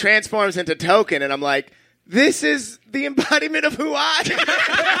mayonnaise? He transforms into Token, and I'm like, this is the embodiment of who I am.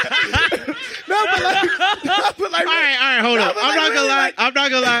 All right, hold up. I'm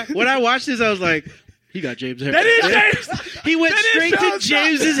not gonna lie. When I watched this, I was like, he got James' haircut. That is James. He went straight to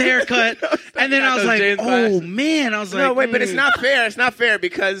James's haircut, and then I was like, oh man. I was like, no, wait, but it's not fair. It's not fair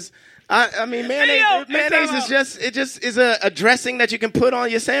because. I mean, mayonnaise is a dressing that you can put on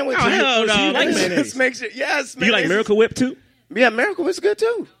your sandwich. Oh, hell no. So you like mayonnaise? Just makes it, yes. Do you like Miracle Whip too? Yeah, Miracle Whip's good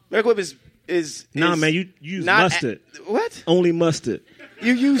too. Miracle Whip is nah, man. You use mustard. What? Only mustard.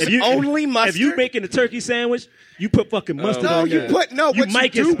 You use only mustard? If you making a turkey sandwich, you put fucking mustard on you it. You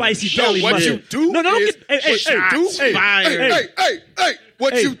might get spicy belly mustard.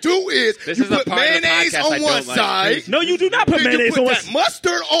 What you do is you put mayonnaise on one side. No, you do not put mayonnaise on one side. You put that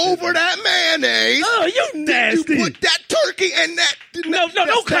mustard over that mayonnaise. Oh, you nasty. You put that turkey and that. No,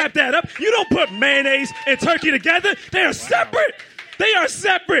 don't clap that up. You don't put mayonnaise and turkey together. They are separate. They are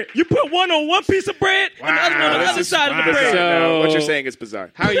separate. You put one on one piece of bread and the other one on the other side of the bread. So, what you're saying is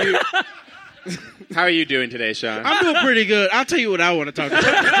bizarre. How are you doing today, Shaun? I'm doing pretty good. I'll tell you what I want to talk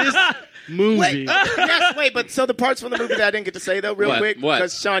about. This movie. But so the parts from the movie that I didn't get to say though, real quick,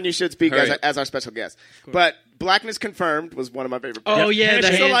 because Shaun, you should speak as our special guest. Cool. But Blackness Confirmed was one of my favorite parts. Oh yeah,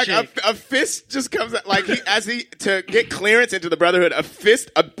 the handshake. So like a fist just comes out, like to get clearance into the Brotherhood, a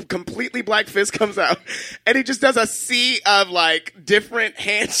completely black fist comes out, and he just does a sea of like different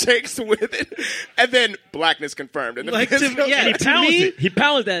handshakes with it, and then Blackness Confirmed, and he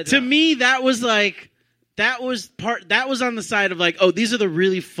pounds that. To me, that was like. That was on the side of like, oh, these are the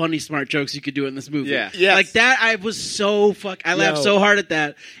really funny smart jokes you could do in this movie. Yeah. Yes. Like that, I was so I laughed so hard at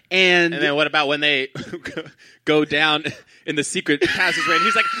that. And then what about when they go down in the secret passageway and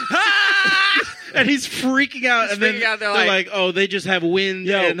he's like, ah! And he's freaking out. They're like, oh, they just have wind.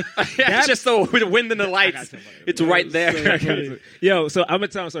 It's just the wind and the lights. It's right there. So I'm gonna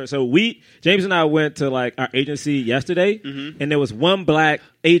tell you a story. So James and I went to like our agency yesterday, and there was one black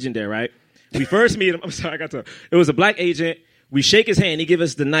agent there, right? We first meet him. I'm sorry, it was a black agent. We shake his hand. He gives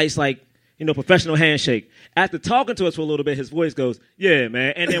us the nice, professional handshake. After talking to us for a little bit, his voice goes, "Yeah,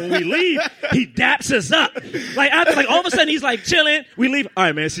 man." And then when we leave, he daps us up. All of a sudden, he's like chilling. We leave. All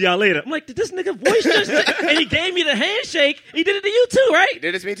right, man. See y'all later. I'm like, did this nigga voice just? And he gave me the handshake. He did it to you too, right? He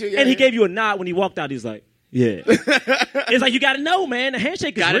did it to me too. Yeah. And he gave you a nod when he walked out. He's like, "Yeah." It's like you got to know, man. The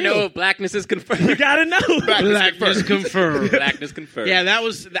handshake is real. Got to know if blackness is confirmed. You got to know. Blackness confirmed. Blackness confirmed. Yeah,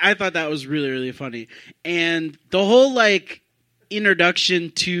 I thought that was really, really funny. And the whole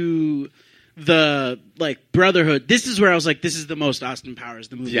introduction to the Brotherhood. This is where I was like, this is the most Austin Powers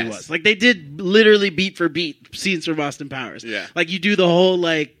the movie was. Like they did literally beat for beat scenes from Austin Powers. Yeah. Like you do the whole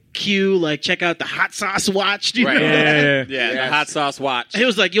cue, check out the hot sauce watch. Do you know that? Yeah, the hot sauce watch. It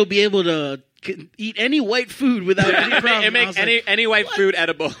was like you'll be able to eat any white food without any problem. It makes any white food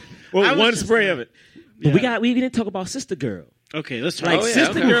edible. Well, one spray of it. But we didn't talk about Sister Girl. Okay, let's talk.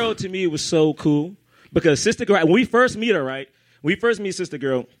 Sister Girl to me was so cool because Sister Girl, when we first meet her, right? When we first meet Sister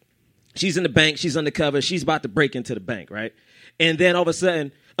Girl, she's in the bank, she's undercover, she's about to break into the bank, right? And then all of a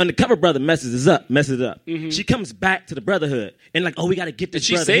sudden, Undercover brother messes it up. Mm-hmm. She comes back to the Brotherhood and like, oh, we got to get this.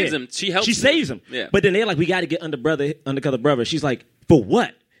 And she saves him. She helps. She saves him. Yeah. But then they're like, we got to get Undercover brother. She's like, for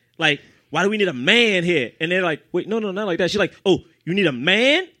what? Like, why do we need a man here? And they're like, wait, no, not like that. She's like, oh, you need a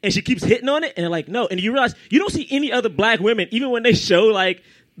man? And she keeps hitting on it. And they're like, no. And you realize you don't see any other black women, even when they show like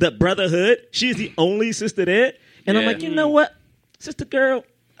the Brotherhood. She's the only sister there. And I'm like, you know what? Sister girl,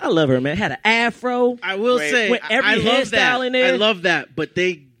 I love her, man. Had an afro. I will say, I love that. In there. I love that, but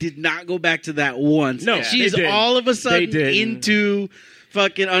they did not go back to that once. No, she's all of a sudden into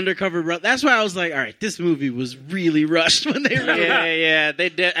fucking Undercover brother. That's why I was like, all right, this movie was really rushed when they wrote it. Yeah, they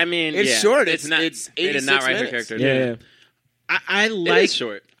did. I mean, it's short. It's not. It's they did not write her character. Yeah.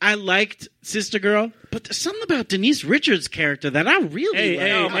 I liked Sister Girl, but there's something about Denise Richards' character that I really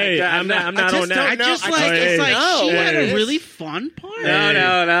like. Oh my God. I'm not on that. I just like it's like she had a really fun part.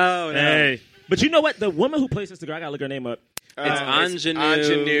 No. Hey. But you know what? The woman who plays Sister Girl, I gotta look her name up. It's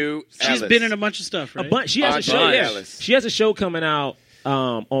Ingenue. She's been in a bunch of stuff, right? She has a show. Yeah. She has a show coming out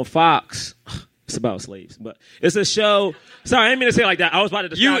on Fox. It's about slaves, but it's a show. Sorry, I didn't mean to say it like that. I was about to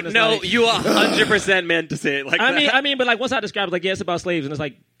describe it. You 100% meant to say it like that. I mean, but like once I describe it, like it's about slaves, and it's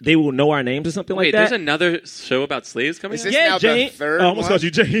like they will know our names or something like that. Wait, there's another show about slaves coming out? Yeah, Jane. I almost called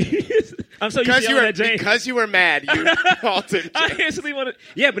you Jane. I'm so used to that, Jane. Because you were mad, you called it Jane. I instantly wanted.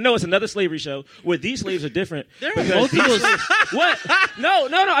 Yeah, but no, it's another slavery show where these slaves are different. There are both those. What? No.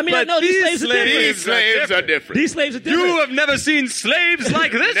 I mean, no, these slaves are different. These slaves are different. These slaves are different. You have never seen slaves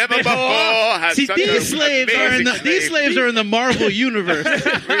like this Never before. See, these slaves are in the Marvel universe.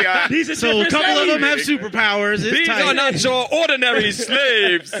 So a couple of them have superpowers. These are not your ordinary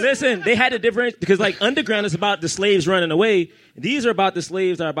slaves. Listen, they had a difference because like Underground is about the slaves running away. These are about the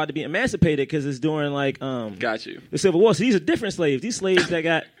slaves that are about to be emancipated because it's during like got you. the Civil War. So these are different slaves. These slaves that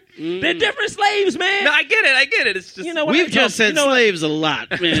got they're different slaves, man. No, I get it. It's just we've just said slaves a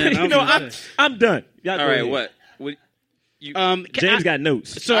lot, man. I'm done. All right, what? James got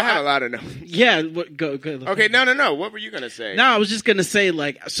notes. So I have a lot of notes. Yeah, go. Okay, no. What were you gonna say? No, I was just gonna say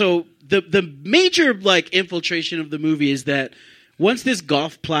like so the major like infiltration of the movie is that once this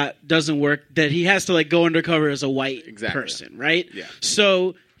golf plot doesn't work, that he has to like go undercover as a white person, right? Yeah.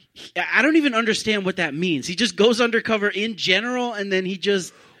 So I don't even understand what that means. He just goes undercover in general, and then he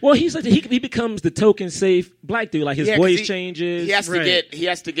just. Well, he's like he becomes the token safe black dude. Like his voice changes. He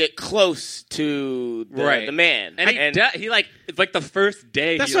has to get close to the man. And he like it's like the first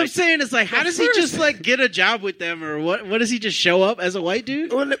day. That's what I'm saying. It's like how does he just like get a job with them or what? What does he just show up as a white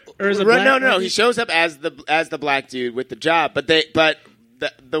dude? Or as a black no. He shows up as the black dude with the job. But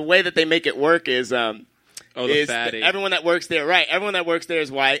the way that they make it work is the fatty. Everyone that works there, right? Everyone that works there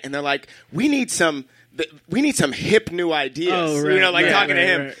is white, and they're like, we need some hip new ideas. Oh, right, talking to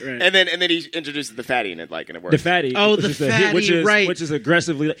him, right. And then he introduces the fatty, and it works. The fatty. Oh, the fatty, right? Which is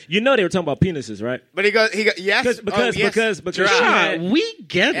aggressively. You know they were talking about penises, right? But he goes yes because we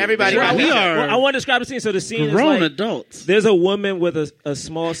get it. Everybody. We are. Well, I want to describe the scene. So the scene grown is like, adults. There's a woman with a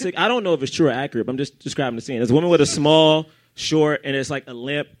small I don't know if it's true or accurate, but I'm just describing the scene. There's a woman with a small, short, and it's like a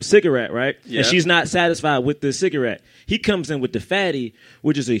limp cigarette, right? Yeah. And she's not satisfied with the cigarette. He comes in with the fatty,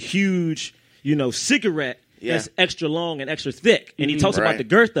 which is a huge, cigarette. Yeah. That's extra long and extra thick. And he talks about the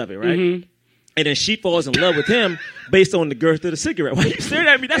girth of it, right? Mm-hmm. And then she falls in love with him based on the girth of the cigarette. Why are you staring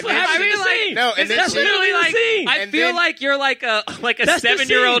at me? That's what happened in the scene. No, and that's literally the scene. I feel like you're like a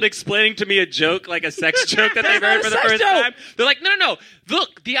 7-year-old explaining to me a joke, like a sex joke that they've heard for the first time. They're like, no.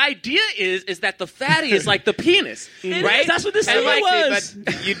 Look, the idea is that the fatty is like the penis, right? That's what this scene was.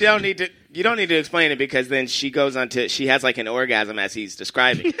 But you don't need to explain it because then she goes on to she has like an orgasm as he's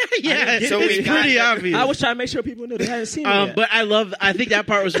describing. Yeah, so it's pretty obvious. I was trying to make sure people knew they hadn't seen it yet. But I think that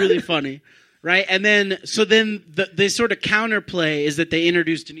part was really funny. Right, and then the sort of counterplay is that they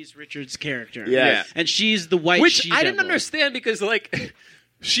introduced Denise Richards' character. Yeah, and she's the white. Which I didn't understand because like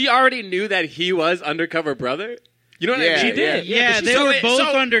she already knew that he was undercover brother. You know what I mean? She did. Yeah, they were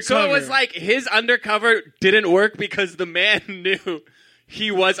both undercover. So it was like his undercover didn't work because the man knew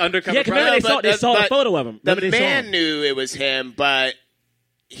he was undercover. Yeah, because they saw a photo of him. The man knew it was him, but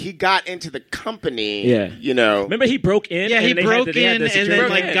he got into the company. Yeah, Remember he broke in. Yeah, he broke in and then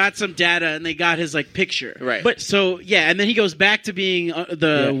like got some data, and they got his like picture. Right. But and then he goes back to being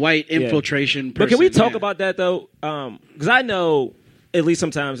the white infiltration person. But can we talk about that though? Because I know at least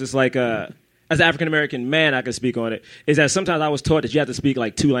sometimes it's like as an African American man, I can speak on it. Is that sometimes I was taught that you have to speak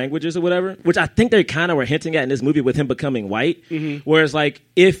like 2 languages or whatever, which I think they kind of were hinting at in this movie with him becoming white. Mm-hmm. Whereas like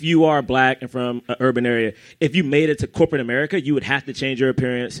if you are black and from an urban area, if you made it to corporate America, you would have to change your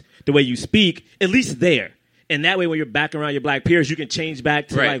appearance, the way you speak, at least there. And that way, when you're back around your black peers, you can change back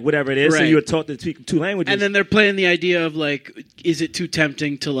to like whatever it is. So Right. you were taught to speak 2 languages. And then they're playing the idea of like, is it too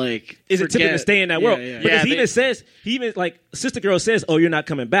tempting to like? Is it tempting to stay in that world? Yeah. Because he even like Sister Girl says, "Oh, you're not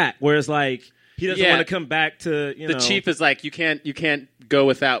coming back." Whereas like he doesn't want to come back to the chief is like, you can't go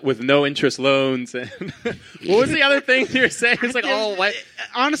with no interest loans. And what was the other thing you were saying? It's like,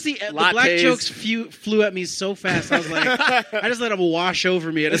 honestly, the black jokes flew at me so fast. I was like, I just let them wash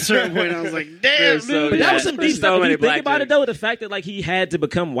over me at a certain point. I was like, damn, dude. But that was some deep stuff. If you think about jokes. it, though, the fact that like he had to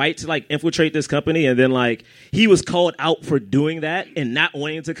become white to like infiltrate this company, and then like he was called out for doing that and not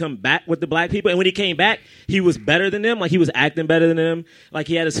wanting to come back with the black people. And when he came back, he was better than them. Like he was acting better than them. Like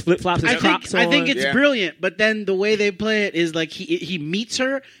he had his flip flops, his Crocs on. I think it's brilliant. But then the way they play it is like he meets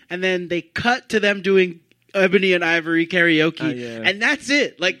her, and then they cut to them doing Ebony and Ivory karaoke, and that's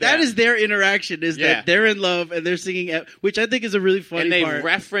it. Like that is their interaction. Is that they're in love and they're singing, which I think is a really funny part. And they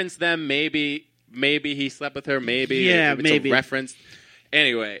reference them. Maybe he slept with her. Maybe maybe a reference.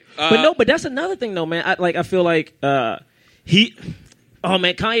 Anyway, but that's another thing though, man. I feel like he. Oh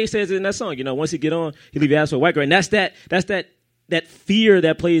man, Kanye says it in that song. You know, once he get on, he leave your ass for a white girl, and that's that fear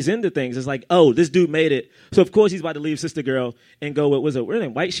that plays into things. It's like, oh, this dude made it, so of course he's about to leave Sister Girl and go with her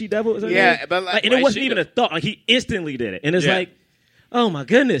name? White She Devil? Is that name? But like, and it wasn't even a thought. Like he instantly did it, and it's like, oh my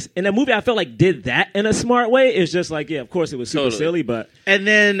goodness. And that movie, I felt like did that in a smart way. It's just like, of course it was super silly, but and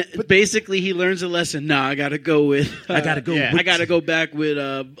then basically he learns a lesson. Nah, I gotta go with. I gotta go back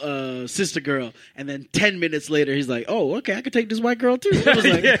with Sister Girl. And then 10 minutes later, he's like, oh, okay, I could take this white girl too. I was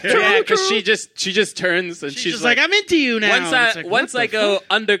like, because she just turns and she's just like, I'm into you now. Once I go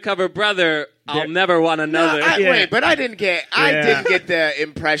undercover brother, I'll never want another. Wait, but I didn't get the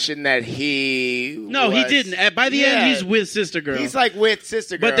impression that he. No, he didn't. By the end, he's with Sister Girl. He's like with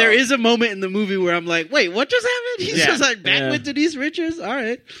Sister Girl. But there is a moment in the movie where I'm like, wait, what just happened? He's just like back with Denise Richards. All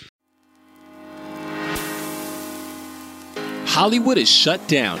right. Hollywood is shut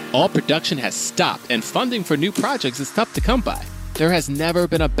down. All production has stopped, and funding for new projects is tough to come by. There has never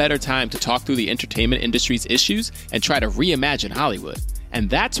been a better time to talk through the entertainment industry's issues and try to reimagine Hollywood. And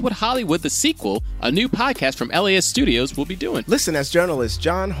that's what Hollywood the Sequel, a new podcast from LAS Studios, will be doing. Listen as journalist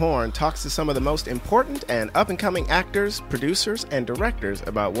John Horn talks to some of the most important and up-and-coming actors, producers, and directors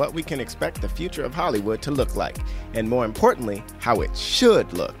about what we can expect the future of Hollywood to look like, and more importantly, how it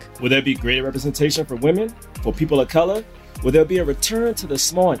should look. Will there be greater representation for women, for people of color? Will there be a return to the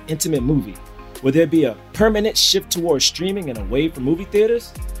small and intimate movie? Will there be a permanent shift towards streaming and away from movie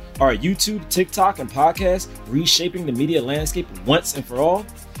theaters? Are YouTube, TikTok, and podcasts reshaping the media landscape once and for all?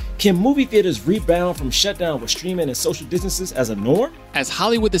 Can movie theaters rebound from shutdown with streaming and social distances as a norm? As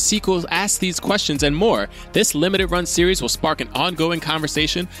Hollywood the Sequel asks these questions and more, this limited-run series will spark an ongoing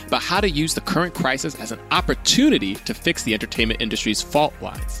conversation about how to use the current crisis as an opportunity to fix the entertainment industry's fault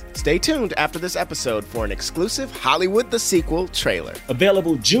lines. Stay tuned after this episode for an exclusive Hollywood the Sequel trailer.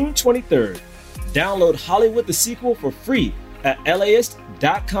 Available June 23rd. Download Hollywood the Sequel for free at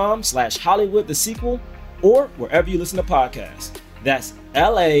LAist.com/Hollywood the Sequel or wherever you listen to podcasts. That's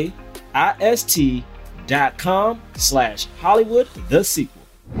LAIST.com/Hollywood the Sequel.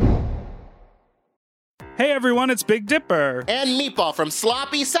 Hey everyone, it's Big Dipper. And Meatball from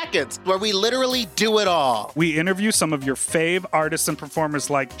Sloppy Seconds, where we literally do it all. We interview some of your fave artists and performers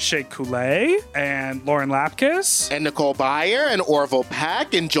like Shea Coulee and Lauren Lapkus. And Nicole Byer and Orville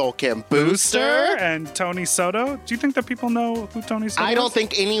Peck and Joel Kim Booster. And Tony Soto. Do you think that people know who Tony Soto is? I don't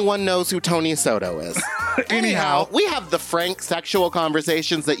think anyone knows who Tony Soto is. Anyhow, we have the frank sexual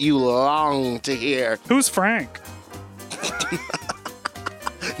conversations that you long to hear. Who's Frank?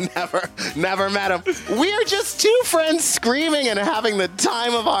 Never met him. We are just two friends screaming and having the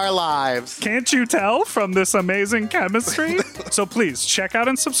time of our lives. Can't you tell from this amazing chemistry? So please check out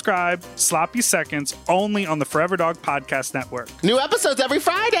and subscribe Sloppy Seconds only on the Forever Dog Podcast Network. New episodes every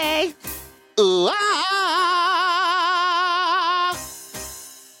Friday. Ooh, ah.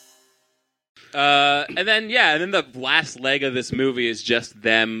 And then the last leg of this movie is just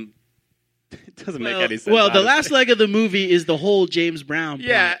them. It doesn't make any sense. Well, the last leg of the movie is the whole James Brown part.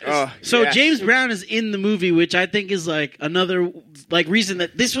 Yeah. James Brown is in the movie, which I think is like another reason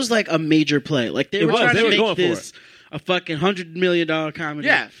that this was like a major play. Like they were trying to make this a fucking $100 million comedy.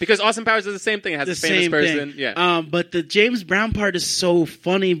 Yeah, because Austin Powers does the same thing. It has a famous person. Thing. Yeah. But the James Brown part is so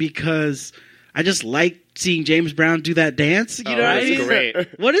funny because I just like seeing James Brown do that dance. You know what I mean? Great.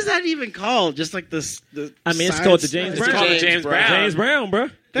 What is that even called? Just like this. It's called the James Brown. It's called the James Brown. James Brown, bro.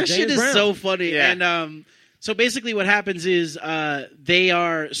 That shit is so funny. Yeah. And so basically what happens is they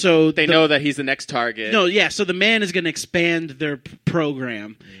know that he's the next target. No, yeah. So the man is going to expand their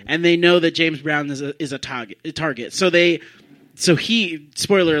program, and they know that James Brown is a target. So they so he,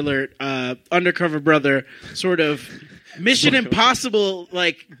 spoiler alert, undercover brother, sort of Mission Impossible,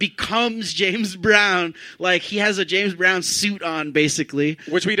 like, becomes James Brown. Like, he has a James Brown suit on, basically.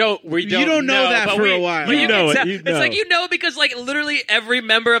 Which we don't you don't know that for a while. You know it. It's like, because, like, literally every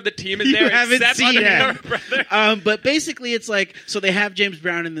member of the team is there except Undercover Brother. But basically, it's like, so they have James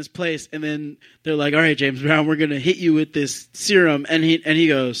Brown in this place, and then they're like, all right, James Brown, we're going to hit you with this serum. And he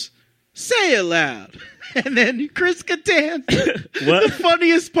goes, say it loud. And then Chris Kattan. The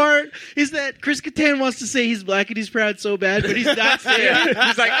funniest part is that Chris Kattan wants to say he's black and he's proud so bad, but he's not saying it.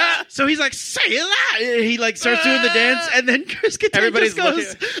 He's like, so he's like, say it loud. And he like starts doing the dance, and then Chris Kattan just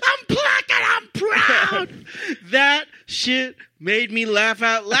goes, I'm black and I'm proud. That shit made me laugh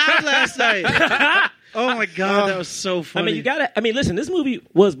out loud last night. Oh my God, that was so funny. Listen, this movie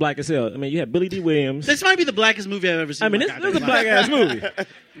was black as hell. I mean, you had Billy D. Williams. This might be the blackest movie I've ever seen. I mean, this was a black ass movie.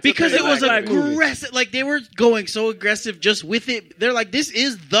 Because it was aggressive. Like, they were going so aggressive just with it. They're like, this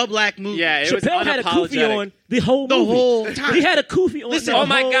is the black movie. Yeah, it was Chappelle had a kufi on the whole time. He had a kufi on Listen, oh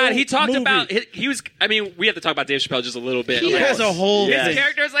my God, he talked movie. about, he was, I mean, we have to talk about Dave Chappelle just a little bit. He has a whole His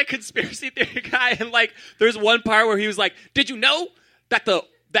character is like conspiracy theory guy, and like, there's one part where he was like, did you know that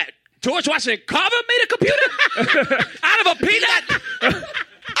George Washington Carver made a computer out of a peanut?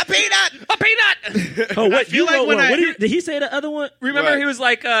 A peanut! Oh, what? You like did he say the other one? Remember, he was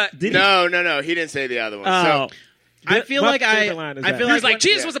like, No, he didn't say the other one. Oh. So I feel like he was like,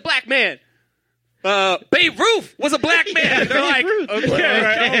 Jesus was a black man. Babe Ruth was a black man. They're like,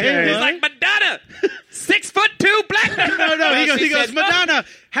 okay. He's like, Madonna, 6'2" black man. No, he goes, Madonna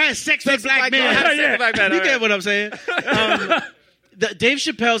has 6 foot black man. You get what I'm saying? Dave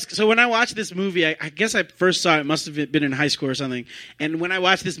Chappelle's. So when I watched this movie, I guess I first saw it. Must have been in high school or something. And when I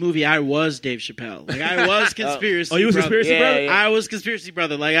watched this movie, I was Dave Chappelle. Like, I was conspiracy. Oh, you was conspiracy brother? I was conspiracy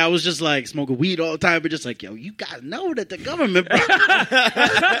brother. Like, I was just like smoking weed all the time, but just like, yo, you guys know that the government.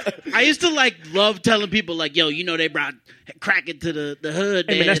 I used to like love telling people like, yo, you know they brought crack into the hood.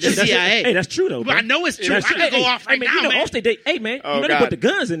 Hey, man, the CIA. Hey, that's true though. But I know it's true. I can go off right now, you know, man. Hey, man, you know they put the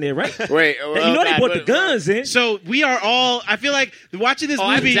guns in there, right? Wait, you know they put the guns in. So we are all. I feel like watching this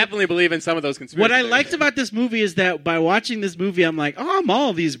movie. I definitely believe in some of those conspiracies. What I liked about this movie is that by watching this movie, I'm like, oh, I'm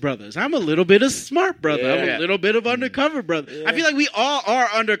all these brothers. I'm a little bit of smart brother. I'm a little bit of undercover brother. Yeah. I feel like we all are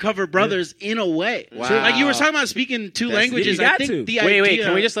undercover brothers in a way. Wow. Like you were talking about speaking two languages. I think the idea. Wait,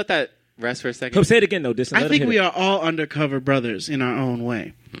 can we just let that rest for a second? Come say it again, though, Diston. I think we are all undercover brothers in our own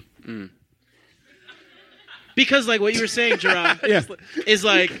way. Because, like, what you were saying, Gerard, is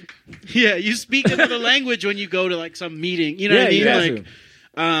like, you speak another language when you go to, like, some meeting. You know what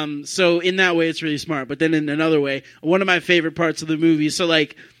I mean? So in that way, it's really smart. But then in another way, one of my favorite parts of the movie, so,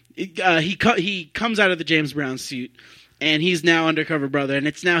 like, he comes out of the James Brown suit, and he's now undercover brother, and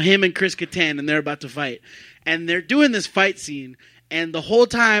it's now him and Chris Kattan, and they're about to fight. And they're doing this fight scene, and the whole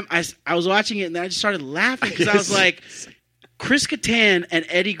time I was watching it, and then I just started laughing, because I was like... Chris Kattan and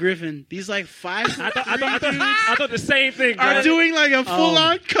Eddie Griffin, these like 5 I thought the same thing. Are doing like a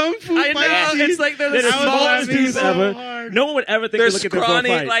full-on kung fu fight. I know. It's like they're the smallest dudes ever. Hard. No one would ever think to look at this one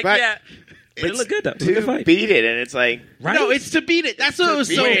fight. Like, But it looked good though. To beat it, and it's like no, it's to beat it. That's what was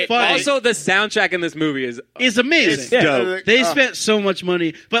so funny. Also, the soundtrack in this movie is amazing. It's dope. They spent so much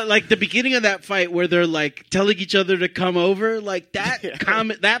money, but like the beginning of that fight where they're like telling each other to come over, like that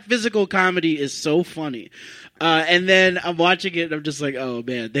that physical comedy is so funny. And then I'm watching it and I'm just like, oh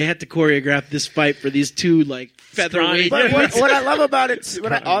man, they had to choreograph this fight for these two like featherweight. But what I love about it,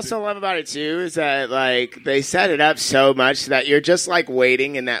 what I also love about it too, is that like they set it up so much that you're just like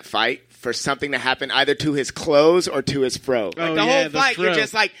waiting in that fight for something to happen either to his clothes or to his fro. Like the whole fight, you're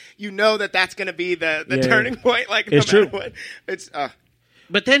just like, you know that's going to be the turning point. Like it's no matter true. What, it's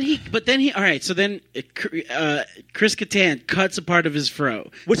But then he. All right. So then, Chris Kattan cuts a part of his fro,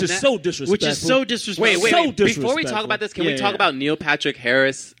 which is so disrespectful. Wait. So Before we talk about this, can we talk about Neil Patrick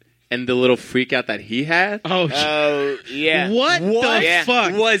Harris and the little freak out that he had? Oh yeah. What the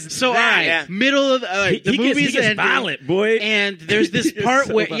fuck was so? That? Middle of the movie's ending, violent, boy. And there's this part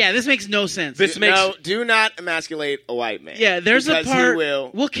where this makes no sense. Do not emasculate a white man. Yeah, there's a part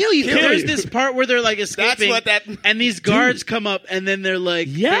we'll kill you. There's this part where they're like escaping, and these guards come up, and then they're like,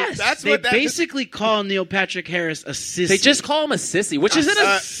 they basically call Neil Patrick Harris a sissy. They just call him a sissy, which isn't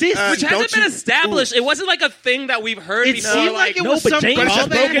a sissy, which hasn't been established. It wasn't like a thing that we've heard before. It seemed like it was some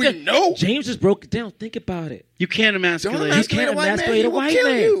callback. No, James just broke it down. Think about it. You can't emasculate. You can't emasculate a white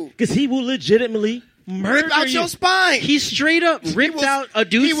man because he will legitimately murder rip out your spine. He straight up ripped out a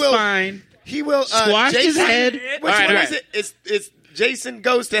dude's spine. He will squash his head. Which one is it? It's Jason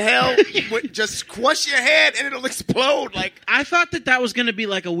Goes to Hell. Just squash your head and it'll explode. Like I thought that was going to be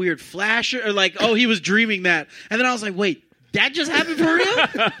like a weird flash or like he was dreaming that, and then I was like, wait. That just happened for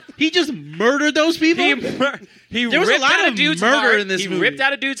real? He just murdered those people? He there was ripped a lot out of a dude's murder heart. in this movie. He ripped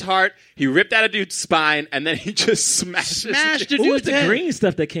out a dude's heart. He ripped out a dude's spine, and then he just smashed the What was dude's the head. green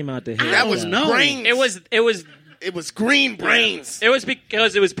stuff that came out the head? That was brains. It was green brains. It was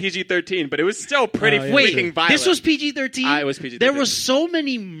because it was PG-13, but it was still pretty freaking violent. This was PG-13? It was PG-13. There were so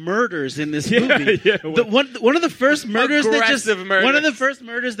many murders in this movie. One of the first murders one of the first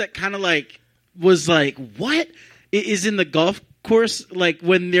murders that kind of like was like, what? Is in the golf course, like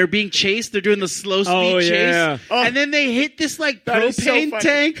when they're being chased, they're doing the slow speed chase, and then they hit this like propane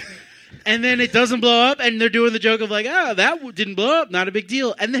tank, and then it doesn't blow up, and they're doing the joke of like, oh, that didn't blow up, not a big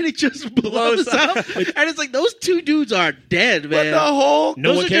deal, and then it just blows up, and it's like those two dudes are dead, man. But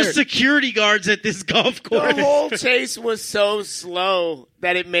those are just security guards at this golf course. The whole chase was so slow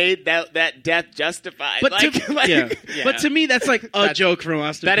that it made that death justified. But but to me, that's like a joke from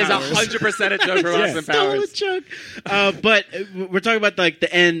Austin Powers. That is 100% a joke from Austin Powers. Still a joke. But we're talking about like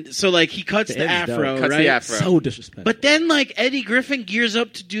the end. So like he cuts the afro, cuts right? the afro. So disrespectful. But then like Eddie Griffin gears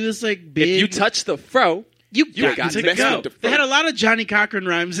up to do this like big. If you touch the fro, you got to go. They had a lot of Johnny Cochran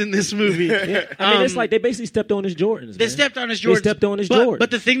rhymes in this movie. I mean, it's like they basically stepped on his Jordans. They stepped on his Jordans.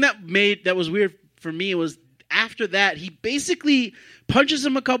 But the thing that was weird for me was after that he basically punches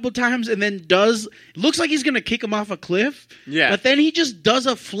him a couple times and then looks like he's gonna kick him off a cliff. Yeah. But then he just does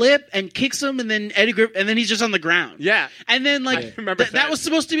a flip and kicks him, and then Eddie Griffin, and then he's just on the ground. Yeah. And then like that was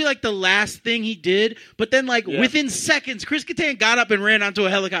supposed to be like the last thing he did, but then like within seconds, Chris Kattan got up and ran onto a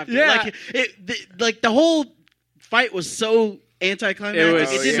helicopter. Yeah. Like the whole fight was so anticlimactic.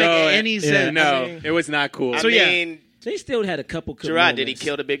 It didn't make any sense. No, it was not cool. I mean, they still had a couple. Gerard, did he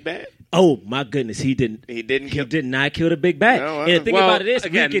kill the big bad? Oh my goodness, he didn't. He did not kill the big bad. No, and the thing about it is,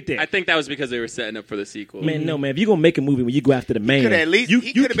 again, we get there. I think that was because they were setting up for the sequel. Man, no, man. If you're gonna make a movie when you go after the man, he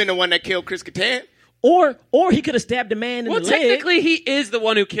could have been the one that killed Chris Kattan. Or he could have stabbed the man in the leg. Well, technically, he is the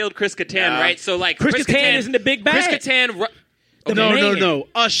one who killed Chris Kattan, right? So like, Chris Kattan isn't the big bad. Chris Kattan. No.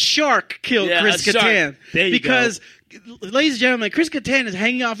 A shark killed Chris Kattan. There you because, ladies and gentlemen, Chris Kattan is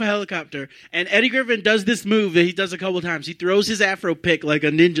hanging off a helicopter, and Eddie Griffin does this move that he does a couple times. He throws his afro pick like a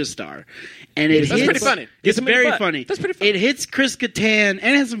ninja star, and That's pretty funny. It's very funny. That's pretty funny. It hits Chris Kattan,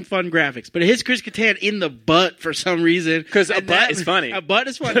 and it has some fun graphics, but it hits Chris Kattan in the butt for some reason. Because a butt is funny. A butt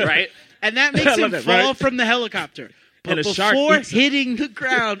is funny, right? And that makes him fall from the helicopter. But before hitting the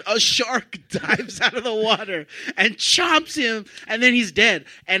ground, a shark dives out of the water and chomps him, and then he's dead.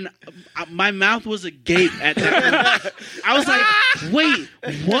 And my mouth was agape at that point. I was like, wait,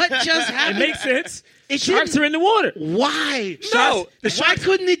 what just happened? It makes sense. Sharks are in the water. Why? No. Why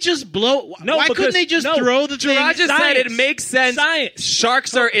couldn't it just blow? No, why couldn't they just throw the thing? Gerard just said it makes sense. Science.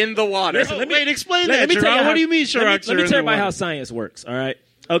 Sharks are in the water. Listen, Wait, explain let that, me tell Gerard. you What do you mean sharks Let me are tell in the you about how water? science works, all right?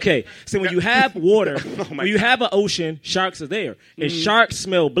 Okay, so when you have water, when you have an ocean, sharks are there. And sharks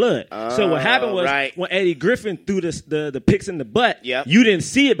smell blood. So what happened was when Eddie Griffin threw the picks in the butt, you didn't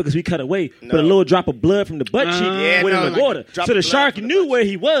see it because we cut away, but a little drop of blood from the butt cheek went in the water. So the shark knew where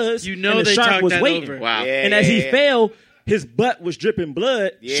he was, and the they shark was that waiting. over. Wow. And as he fell, his butt was dripping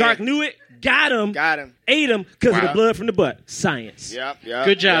blood. Shark knew it, got him, ate him because of the blood from the butt. Science.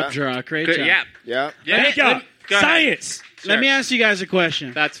 Good job, Gerard. Great job. Thank y'all. Science. Let me ask you guys a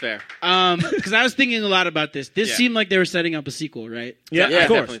question. That's fair. Because I was thinking a lot about this. This seemed like they were setting up a sequel, right? Yeah, I of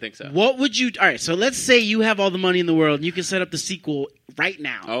course. definitely think so. What would you... All right, so let's say you have all the money in the world and you can set up the sequel right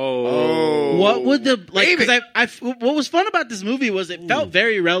now. Oh. What would the... Like, because what was fun about this movie was it felt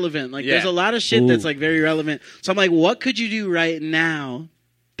very relevant. Like, there's a lot of shit that's, like, very relevant. So I'm like, what could you do right now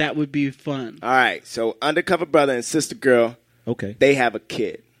that would be fun? All right, so Undercover Brother and Sister Girl, they have a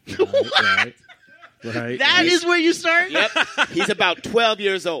kid. Right. That is where you start? Yep. He's about 12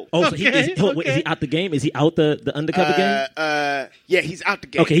 years old. Oh, so is he out the game? Is he out the Undercover game? Yeah, he's out the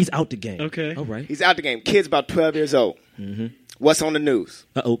game. Okay, he's out the game. Okay. All right. He's out the game. Kid's about 12 years old. Mm-hmm. What's on the news?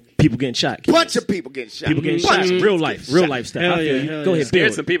 People getting shot. Bunch of people getting shot. People getting shot. Real life stuff. Hell I feel yeah, you. Go ahead, Scared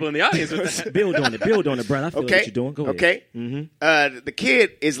build. some people in the audience with that. Build on it, brother. I feel what you're doing. Go ahead. Okay. Mm-hmm. The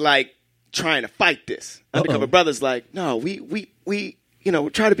kid is like trying to fight this. Undercover Brother's like, no, we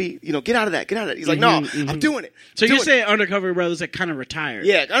we're trying to be, get out of that. He's like, no, I'm doing it. So you're saying Undercover Brothers that kind of retired?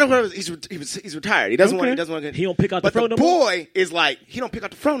 Yeah, Undercover Brothers, he's retired. He doesn't want to. He don't pick out the fro no more? But the boy is like, he don't pick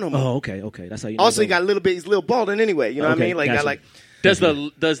out the fro no more. Oh, okay. That's how you know. Also, he got a little bit, he's a little balding anyway. You know what I mean? Like, gotcha. got like.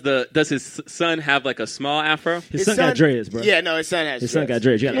 Does his son have like a small afro? His son got dreads, bro. Yeah, no, his son has. His son got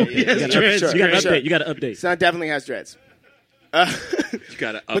dreads. You got to update. You got to update. Son definitely has dreads. You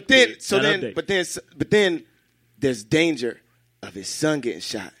got to update. But then there's danger of his son getting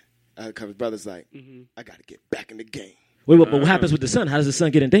shot. Undercover Brother's like, I got to get back in the game. Wait, but what happens with the son? How does the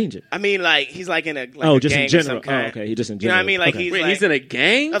son get endangered? I mean, like he's like in a just gang in general. of some kind. Okay, he just in You know general. what I mean? Like okay. He's in a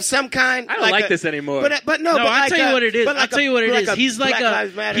gang of some kind. I don't like this anymore. But No, I'll tell you what it is. I'll tell you what it is. He's like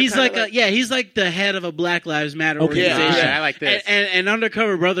he's he's like the head of a Black Lives Matter Okay. organization. Yeah, I like this. And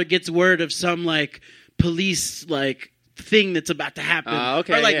Undercover Brother gets word of some like police like thing that's about to happen.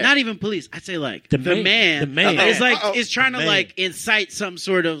 Okay, or like yeah. not even police. I'd say like The the man man. is like Uh-oh. is trying to Man. like incite some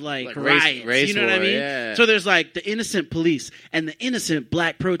sort of like riots. race you know what I war, mean? yeah. So there's like the innocent police and the innocent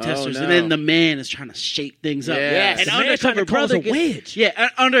black protesters, Oh, no. and then the man is trying to shake things up. Yes. And The man trying to cause a wedge.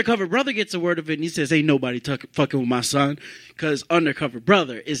 Undercover Brother gets a word of it, and he says, "Ain't nobody fucking with my son, because Undercover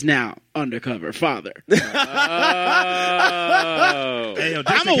Brother is now Undercover Father." Oh. Hey, yo, I'm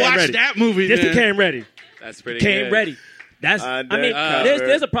Diston gonna came watch ready. that movie. Diston Man. came ready. That's pretty Came good. ready. That's. I mean, Undercover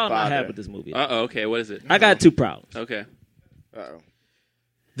there's a problem I Father. have with this movie. Uh-oh, okay, what is it? I got two problems. Okay. Uh-oh.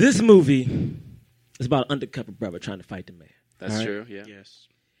 This movie is about an undercover brother trying to fight the man. That's All right? true, yeah. Yes.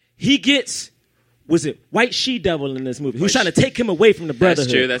 He gets, was it White She-Devil in this movie? Who's trying to take him away from the brotherhood?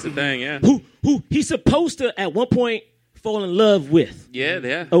 That's true, that's the thing, yeah. Who he's supposed to, at one point, fall in love with.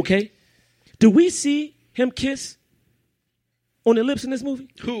 Yeah. Okay? Do we see him kiss on the lips in this movie?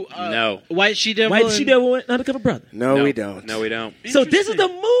 Who? No. White She-Devil. White She-Devil and Undercover Brother. No, we don't. No, we don't. So this is the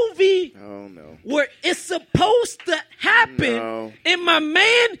movie Oh no. where it's supposed to happen, No. and my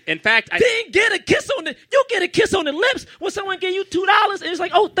man In fact, didn't get a kiss on the. You get a kiss on the lips when someone gave you $2, and it's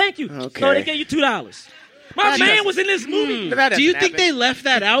like, oh, thank you. Okay. No, they gave you $2. My man was in this movie. Do you think they left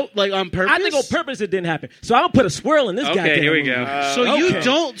that out like on purpose? I think on purpose it didn't happen. So I'm gonna put a swirl in this Okay, goddamn here we movie. go. So you Okay.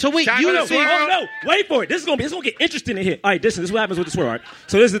 don't. So wait, Time you for the don't think? swirl. Oh no! Wait for it. This is gonna get interesting in here. All right, this is what happens with the swirl. All right.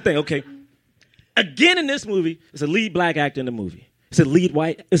 So this is the thing. Okay. Again, in this movie, it's a lead black actor in the movie. It's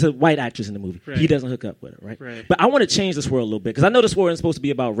a white actress in the movie. Right. He doesn't hook up with her, right? Right. But I want to change this world a little bit because I know this world is supposed to be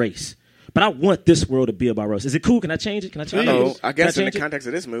about race. But I want this world to be about race. Is it cool? Can I change it? Can I change it? Oh, I guess Can in the change it? context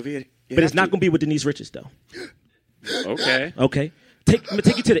of this movie, But it's not going to be with Denise Richards, though. Okay. Okay? I'm going to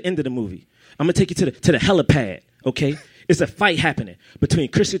take you to the end of the movie. I'm going to take you to the helipad, okay? It's a fight happening between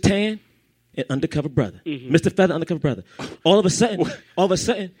Christian Tan and Undercover Brother. Mr. Feather, Undercover Brother. All of a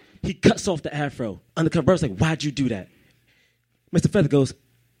sudden, he cuts off the afro. Undercover Brother's like, why'd you do that? Mr. Feather goes,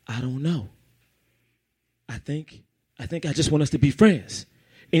 I don't know. I think I just want us to be friends.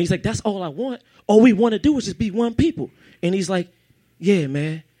 And he's like, that's all I want. All we want to do is just be one people. And he's like, yeah,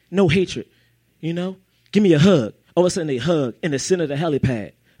 man, no hatred. You know? Give me a hug. All of a sudden they hug in the center of the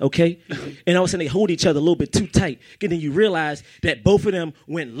helipad. Okay? And all of a sudden they hold each other a little bit too tight. And then you realize that both of them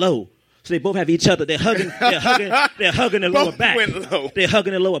went low. So they both have each other. They're hugging the lower back. Went low. They're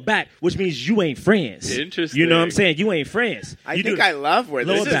hugging the lower back, which means you ain't friends. Interesting. You know what I'm saying? You ain't friends. I think I love where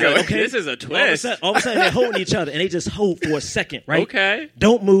this lower is back, going. okay? This is a twist. All of a sudden they're holding each other, and they just hold for a second, right? Okay.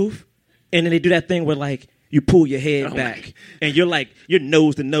 Don't move. And then they do that thing where, like, you pull your head back, and you're like, you're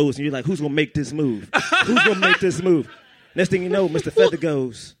nose to nose, and you're like, who's going to make this move? Who's going to make this move? Next thing you know, Mr. Feather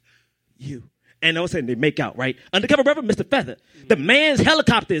goes, you. And all of a sudden they make out, right? Undercover Brother, Mr. Feather. The man's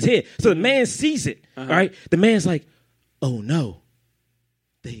helicopter is here. So the man sees it, all right? The man's like, oh, no.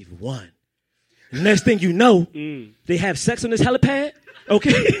 They've won. Next thing you know, they have sex on this helipad,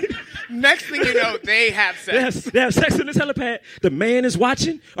 okay? Next thing you know, they have sex. They have sex on this helipad. The man is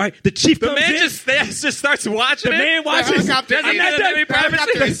watching. All right, the chief comes in. just starts watching The man watches. The helicopter, I'm not done. the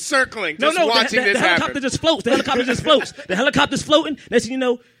helicopter is circling, just watching the this helicopter happen. just floats. The helicopter just floats. The helicopter's floating. Next thing you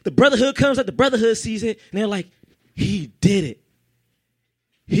know, the Brotherhood comes up. The Brotherhood sees it, and they're like, he did it.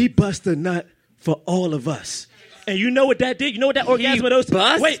 He bust a nut for all of us. And you know what that did? You know what that orgasm of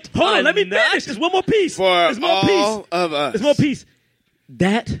those? Wait, hold on. Let me finish. There's one more piece. For all of us. There's more piece.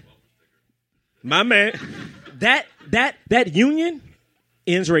 My man, that union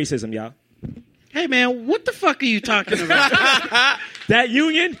ends racism, y'all. Hey man, what the fuck are you talking about? That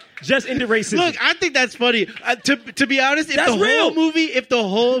union just ended racism. Look, I think that's funny. To be honest, if the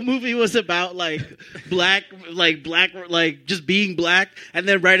whole movie was about like black, just being black, and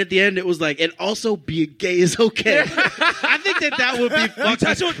then right at the end it was like, and also being gay is okay. I think that would be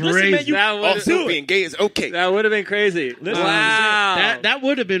fucking crazy. Also being gay is okay. That would have been crazy. Wow. That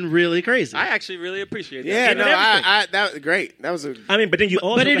would have been really crazy. I actually really appreciate that. Yeah, no, that was great. That was a. I mean, but then you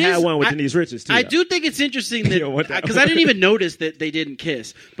also had one with Denise Richards too. I do think it's interesting that because I didn't even notice that they didn't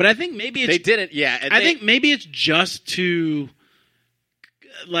kiss, but I think maybe they didn't. Yeah, I think maybe it's just to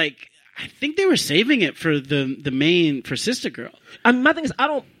like. I think they were saving it for the main for Sister Girl. I mean, my thing is,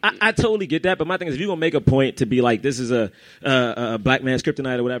 I totally get that, but my thing is, if you're gonna make a point to be like, this is a black man's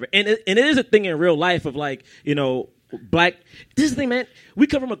kryptonite or whatever, and it is a thing in real life of like, you know, black. This is the thing, man. We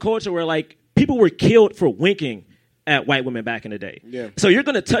come from a culture where like people were killed for winking at white women back in the day. Yeah. So you're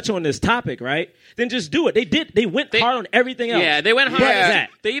going to touch on this topic, right? Then just do it. They went hard on everything else. Yeah, they went hard. Yeah.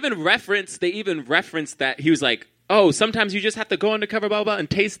 They even referenced that he was like, oh, sometimes you just have to go undercover, blah, blah, and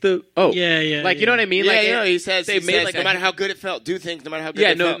taste the, like, you know what I mean? Yeah, like, he says, like, no matter how good it felt, do things no matter how good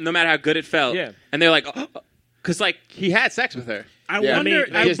it felt. no matter how good it felt. Yeah. And they're like, because, like, he had sex with her. I wonder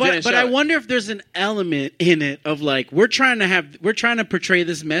if there's an element in it of like we're trying to portray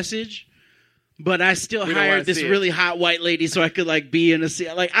this message, but I still hired this really hot white lady so I could like be in a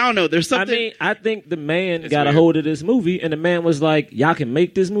scene. Like I don't know, there's something. I think the man got a hold of this movie, and the man was like, "Y'all can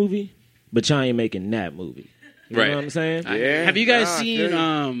make this movie, but y'all ain't making that movie." You know what I'm saying? Yeah. Have you guys seen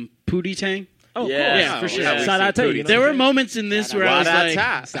Pootie Tang? Oh, yeah, for sure. Yeah, there were moments in this where I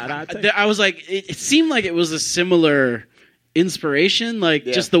was like, it seemed like it was a similar inspiration, like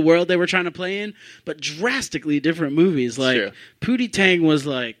just the world they were trying to play in, but drastically different movies. Like Pootie Tang was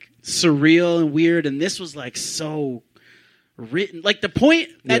like surreal and weird, and this was like so written. Like the point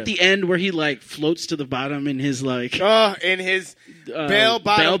at the end where he like floats to the bottom in his like in his bell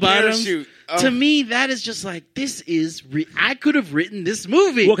bottom parachute. To me, that is just like this is. I could have written this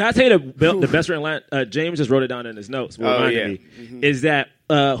movie. Well, can I tell you the best written line? James just wrote it down in his notes. Is that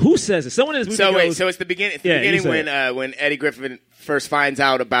who says it? Someone in this movie. So it's the beginning. It's the beginning when Eddie Griffin first finds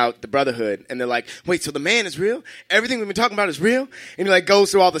out about the Brotherhood, and they're like, "Wait, so the man is real? Everything we've been talking about is real?" And he like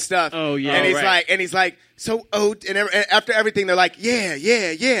goes through all the stuff. Oh yeah, and he's like, so and after everything, they're like, yeah,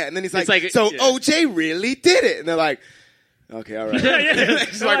 and then he's like OJ really did it, and they're like. Okay, all right.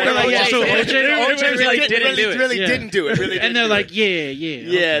 OJ really didn't do it. And they're like, yeah,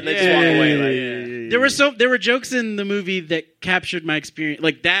 and they just walk away. There were jokes in the movie that captured my experience.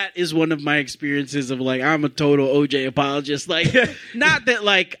 Like that is one of my experiences of like I'm a total OJ apologist. Like not that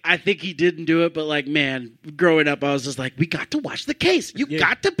like I think he didn't do it, but like man, growing up I was just like, we got to watch the case. You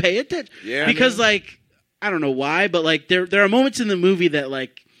got to pay attention. Yeah, because like I don't know why, but like there are moments in the movie that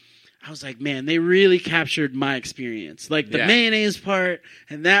like. I was like, man, they really captured my experience. Like the mayonnaise part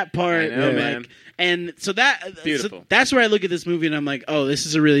and that part. I know, man. Like, and so that's where I look at this movie and I'm like, oh, this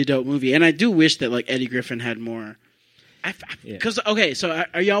is a really dope movie. And I do wish that like Eddie Griffin had more. Because so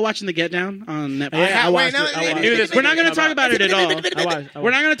are y'all watching The Get Down on Netflix? We're not going to talk about it at all. We're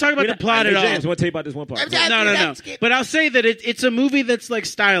not going to talk about the plot at all. James, I want to tell you about this one part. No. But I'll say that it's a movie that's like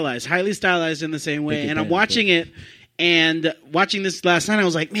stylized, highly stylized in the same way. And I'm watching it. And watching this last night, I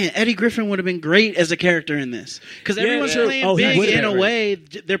was like, man, Eddie Griffin would have been great as a character in this. Because everyone's playing big in a way.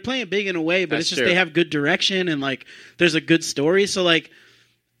 They're playing big in a way, but it's just they have good direction and, like, there's a good story. So, like,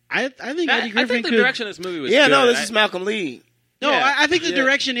 I think Eddie Griffin I think the direction of this movie was good. Yeah, no, this is Malcolm Lee. No, I think the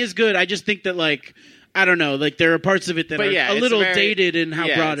direction is good. I just think that, like, I don't know. Like, there are parts of it that are a little dated in how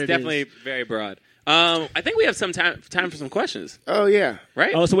broad it is. It's definitely very broad. I think we have some time for some questions. Oh yeah,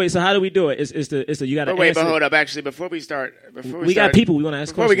 right. Oh, so wait. So how do we do it? It's the you got to. But hold up. Actually, before we got people we want to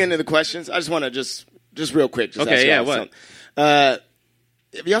ask. Before we get into the questions, I just want to just real quick. Just okay. Yeah. What? Have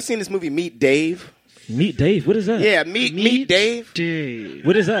y'all seen this movie Meet Dave? Meet Dave. What is that? Yeah, Meet Dave.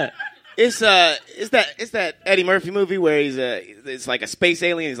 What is that? It's that Eddie Murphy movie where it's like a space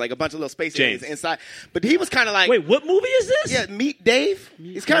alien. He's like a bunch of little space aliens inside. But he was kind of like, wait, what movie is this? Yeah, Meet Dave.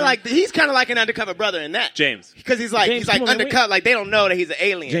 He's kind of like an undercover brother in that. James, because he's like undercover. Like they don't know that he's an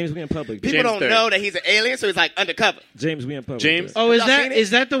alien. James, we in public. People don't know that he's an alien, so he's like undercover. James, we in public. James. Oh,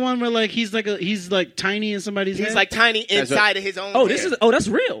 is that the one where like he's like tiny in somebody's head? He's like tiny inside of his own. Oh, head. That's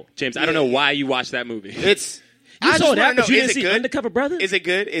real. James, I don't know why you watched that movie. You saw that, but you didn't see Undercover Brother? Is it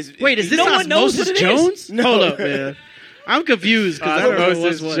good? Wait, is this Osmosis Jones? No. Hold up, man. I'm confused because I don't know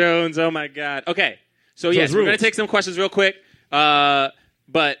what's what. Jones. Oh my god. Okay, so yes, we're gonna take some questions real quick. But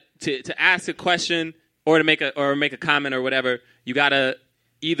to ask a question or to make a comment or whatever, you gotta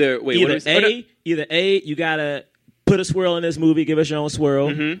either you gotta put a swirl in this movie, give us your own swirl.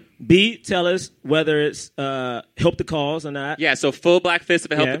 Mm-hmm. B, tell us whether it's help the cause or not. Yeah, so full black fist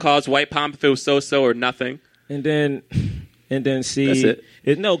if it helped the cause, white palm if it was so or nothing. And then C. That's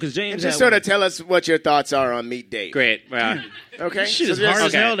it. No, because James. And just sort of tell us what your thoughts are on Meet Dave. Great. Okay. Shit is hard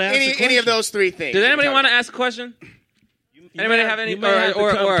as hell to ask any of those three things. Does anybody want to ask a question? Anybody have any or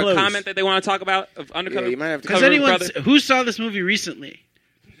a comment that they want to talk about of Undercover? Yeah, you might have to. Because who saw this movie recently?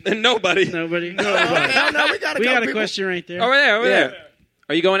 Nobody. No, we got a question right there. Over there.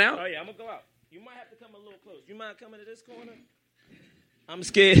 Are you going out? Oh yeah, I'm gonna go out. You might have to come a little close. You mind coming to this corner? I'm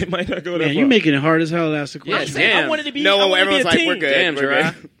scared it might not go that far. You're making it hard as hell to ask a question. I wanted to be. Everyone's like, we're good. Damn,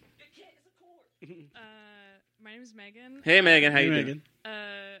 Gerard. My name is Megan. Hey, Megan. How you doing?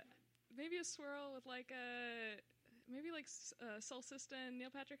 Maybe a swirl with like a maybe like Soul Sister and Neil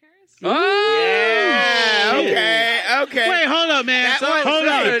Patrick Harris. Oh, yeah, okay. Wait, hold up, man. Hold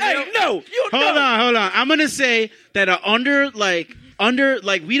on. Hey, no, Hold on. I'm gonna say that under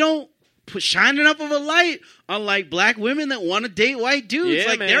we don't put shine enough of a light on like black women that want to date white dudes. Yeah,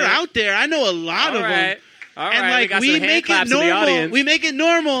 like man. they're out there. I know a lot of them. All and right, like we make it normal. We make it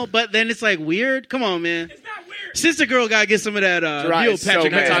normal, but then it's like weird. Come on, man. It's not weird. Sister girl gotta get some of that Neil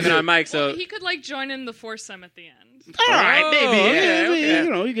Patrick. I'm talking on mic, so He could like join in the foursome at the end. All right, maybe. Yeah. You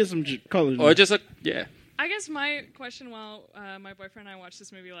know, you get some colors. or just yeah. I guess my question while my boyfriend and I watched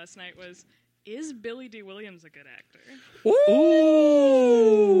this movie last night was, is Billy D. Williams a good actor?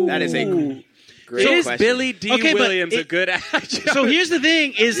 Ooh. That is a great Is question. Billy D. Williams a good actor? So here's the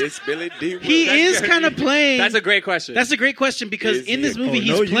thing: It's Billy D. Williams. he is kind of playing. That's a great question. That's a great question because in this movie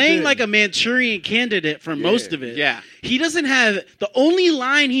he's playing like a Manchurian candidate for most of it. Yeah. He doesn't have the only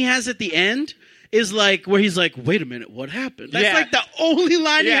line he has at the end is like where he's like, "Wait a minute, what happened?" That's like the only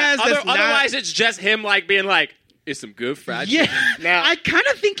line he has. That's Otherwise, it's just him like being like, "It's some good fried yeah. chicken." Now, I kind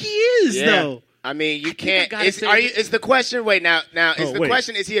of think he is though. I mean, you can't. Is the question? Wait, now is the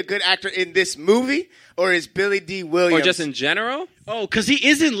question? Is he a good actor in this movie, or is Billy D. Williams, or just in general? Oh, because he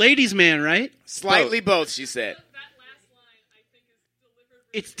is in Ladies' Man, right? Slightly both. She said.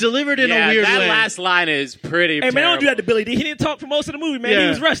 It's delivered in a weird way. That last line is pretty. Hey man, don't do that to Billy D. He didn't talk for most of the movie, man. Yeah. He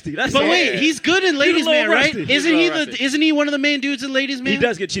was rusty. That's But all. wait, he's good in Ladies' Man, right? rusty. Isn't he one of the main dudes in Ladies' Man? He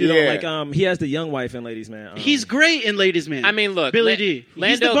does get cheated on. Like he has the young wife in Ladies' Man. He's great in Ladies' Man. I mean, look, Billy D.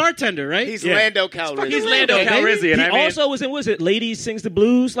 He's the bartender, right? He's Lando Calrissian. He's Lando Calrissian. He also was in, Ladies Sings the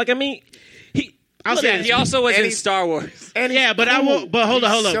Blues. Like, I mean, he also was in Star Wars. And but I won't. But hold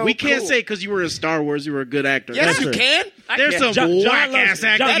on. So we can't cool. say because you were in Star Wars, you were a good actor. Yes, you can. There's some whack ass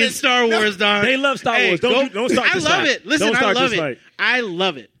acting in Star Wars, dog. They love Star Wars. Don't start I this love fight. it. Listen, Don't I start love this it. fight. I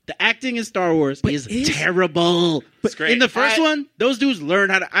love it. The acting in Star Wars is terrible. It's great. In the first one, those dudes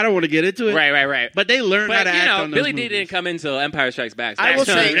learn how to. I don't want to get into it. Right. But they learn how to act on those Billy D movies. didn't come until Empire Strikes Back. I will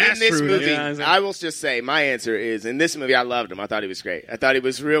say in That's this true. movie, You know what I'm saying? I will just say my answer is in this movie I loved him. I thought he was great. I thought he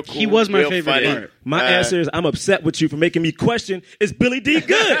was real cool. He was my real favorite funny. part. My answer is I'm upset with you for making me question, is Billy D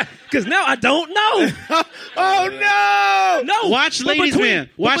good? Because now I don't know. Oh, no! No. Watch Ladies' Man.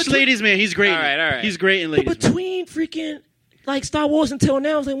 Watch Ladies' Man. He's great. All right. He's great in Ladies' But between freaking like Star Wars until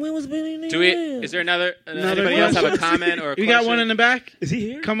now, I was like, when was Billy D? Is there another? Anybody else have a comment or a You question? got one in the back? Is he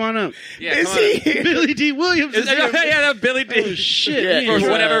here? Come on up. Yeah, Is come on he up. here? Billy D. Williams is here. Yeah, Billy D. Oh, shit. Yeah, For is,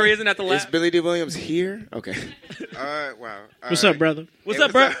 whatever reason at the Is left. Billy D. Williams here? Okay. Wow. What's up, brother? What's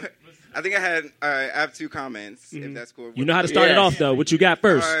up, bro? I think I have two comments, if that's cool. You know how to start it off, though. What you got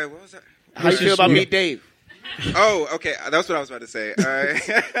first? All right, what was that? How you feel about Meet Dave? Oh, okay. That's what I was about to say.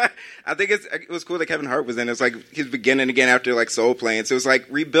 I think it was cool that Kevin Hart was in. It was like his beginning again after like Soul Plane. So it was like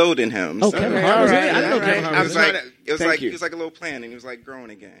rebuilding him. Oh, So, Kevin Hart was in it? I didn't know right. Kevin Hart I was was in like, it. it was Thank like you. he was like a little plan, and he was like growing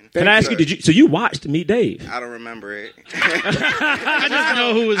again. Can I ask you, so you watched Meet Dave? I don't remember it. I just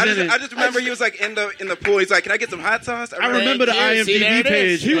know who was in it. I just remember he was like in the pool. He's like, "Can I get some hot sauce?" I remember the IMDb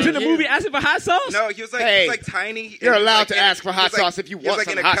page. He was in the movie asking for hot sauce? No, he was like, Hey, he was like tiny. you're and he was, allowed like, to in- ask for hot he was, like- sauce if you he was, want like,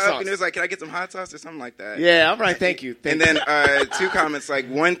 some in a hot cup, sauce. And he was like, "Can I get some hot sauce or something like that?" Yeah, all right, thank you. And then two comments. Like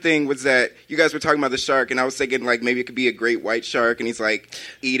one thing was that you guys were talking about the shark, and I was thinking like maybe it could be a great white shark, and he's like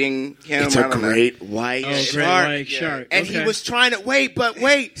eating him. It's I a don't know. great white shark. Shark. And he was trying to wait.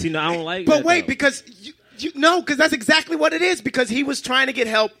 See, no, I don't like But that, wait, though. because because that's exactly what it is. Because he was trying to get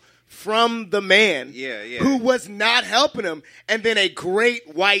help from the man, who was not helping him, and then a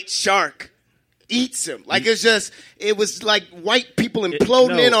great white shark eats him. Like it was like white people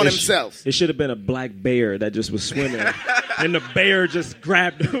imploding in on themselves. It should have been a black bear that just was swimming, and the bear just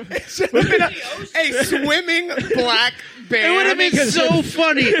grabbed him. It should have been a swimming black bear. It would have been so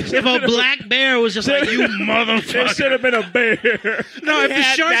funny if a black bear was just like, "You motherfucker." It should have been a bear. No, if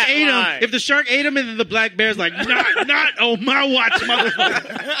the shark ate him, and then the black bear's like, not on my watch,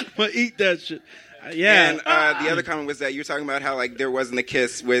 motherfucker. But eat that shit. Yeah. And the other comment was that you were talking about how like there wasn't a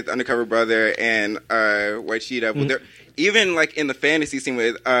kiss with Undercover Brother and White Cheetah. Well, there, even like in the fantasy scene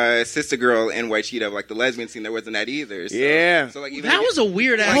with Sister Girl and White Cheetah, like the lesbian scene, there wasn't that either. So, Yeah. So like even That was a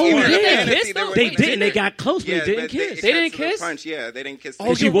weird ass. like, even in the they fantasy, kissed, there though? wasn't They a didn't. They got close, but they didn't kiss. They didn't got to the kiss? punch. Yeah, they didn't kiss.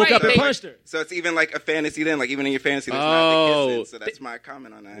 Oh, she woke up and punched her. So it's even like a fantasy then, like even in your fantasy, there's not the kissing. So that's my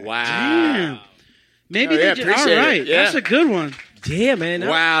comment on that. Wow. Damn. Maybe they did. All right. That's a good one. Yeah, man.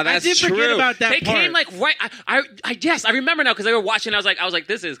 Wow, that's I did true. forget about that They part. came like right. I remember now because they were watching. I was like,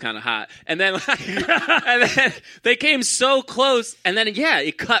 this is kind of hot. And then, and then they came so close, and then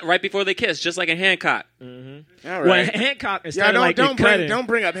it cut right before they kissed, just like in Hancock. Mm-hmm. All right. Well, Hancock instead of don't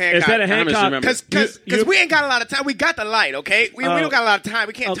bring up Hancock. Instead of Hancock, because we ain't got a lot of time. We got the light, okay? We don't got a lot of time.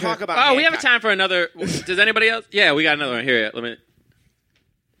 We can't talk about. Hancock. We have a time for another. Does anybody else? Yeah, we got another one here. Let me.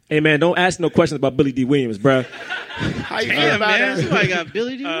 Hey man, don't ask no questions about Billy D. Williams, bro. How you feel about that? Somebody got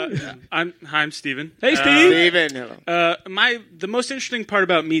Billy D. I'm Steven. Hey, Steve. Steven. The most interesting part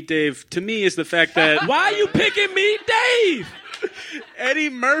about Meet Dave to me is the fact that why are you picking Meet Dave? Eddie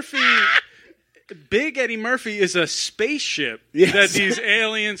Murphy. Big Eddie Murphy is a spaceship that these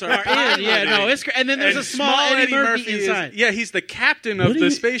aliens are in. Yeah, no, it's and then there's a small Eddie Murphy inside. He's the captain of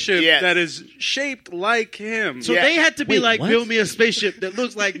the spaceship that is shaped like him. So they had to be build me a spaceship that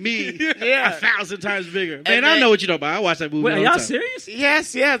looks like me 1,000 times bigger. Man, I know what you know about. I watch that movie. Wait, are y'all serious?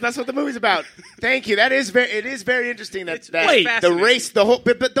 Yes, that's what the movie's about. Thank you. It is very interesting that the race, the whole.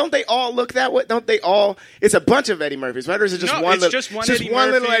 But don't they all look that way? Don't they all? It's a bunch of Eddie Murphys, right? Or is it just one? It's just one Eddie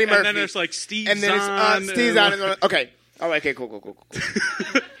Murphy, little Eddie Murphy, and then there's like Steve. And then Steve's on. Okay. All right. Okay. Cool.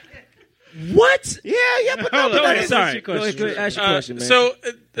 What? Yeah. But no. Sorry. Go ahead, ask your question, man. So,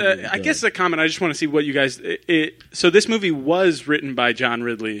 I guess the comment. I just want to see what you guys. So this movie was written by John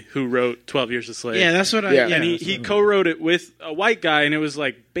Ridley, who wrote 12 Years a Slave. Yeah, that's what I. Yeah. And he co-wrote it with a white guy, and it was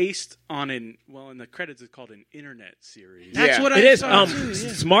like based on in the credits it's called an internet series. That's what it is. saw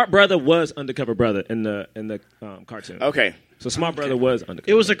Smart Brother was Undercover Brother in the cartoon. Okay. So Smart Brother was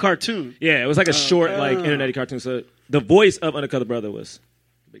Undercover. It was a cartoon. Yeah, it was like a short, internet cartoon. So the voice of Undercover Brother was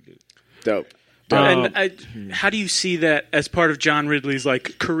a big dude. Dope. And how do you see that as part of John Ridley's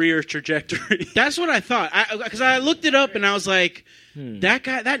like career trajectory? That's what I thought. Because I looked it up and I was like, that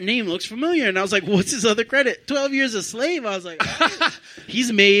guy, that name looks familiar. And I was like, what's his other credit? 12 Years a Slave. I was like,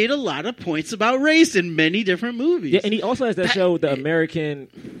 he's made a lot of points about race in many different movies. Yeah, and he also has that show, The American.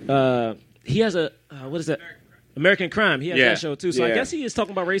 He has a what is that? American Crime. He has that show too. So I guess he is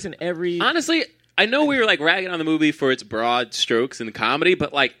talking about race in every. Honestly, I know we were like ragging on the movie for its broad strokes in comedy,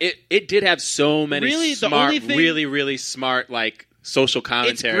 but like it did have so many really smart like social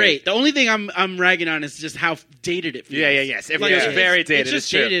commentary. It's great. The only thing I'm ragging on is just how dated it feels. Yes. It was very dated. It's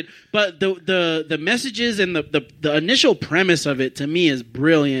just dated. But the messages and the initial premise of it to me is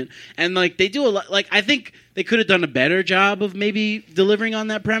brilliant. And like they do a lot. Like I think they could have done a better job of maybe delivering on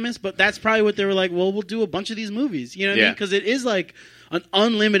that premise. But that's probably what they were like. Well, we'll do a bunch of these movies. You know what I mean? Because it is like an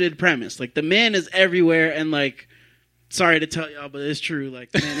unlimited premise. Like the man is everywhere, and like. Sorry to tell y'all, but it's true.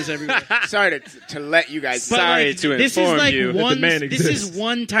 Like the man is everywhere. Sorry to let you guys. But sorry like, to inform you that the man exists. This is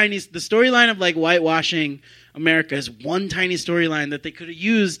one tiny. The storyline of like whitewashing America is one tiny storyline that they could have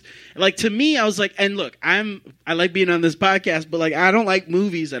used. Like to me, I was like, and look, I like being on this podcast, but like I don't like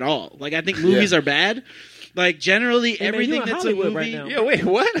movies at all. Like I think movies are bad. Like generally everything that's a movie. Right now. Yeah, wait,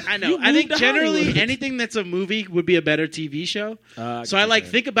 what? I know. I think generally anything that's a movie would be a better TV show. So I like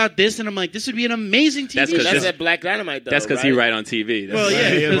think about this and I'm like, this would be an amazing TV show. That's that Black Dynamite though. That's because he write on TV. Well,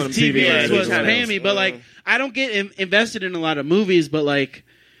 yeah, because TV is what's paying me. But like, I don't get invested in a lot of movies, but like.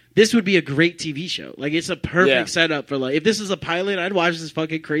 This would be a great TV show. Like, it's a perfect setup for, like, if this is a pilot, I'd watch this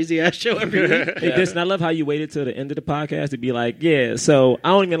fucking crazy-ass show every week. Hey, Diston, I love how you waited till the end of the podcast to be like, so I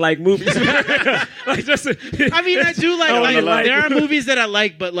don't even like movies. I mean, I do like there are movies that I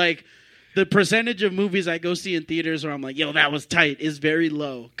like, but, like, the percentage of movies I go see in theaters where I'm like, yo, that was tight, is very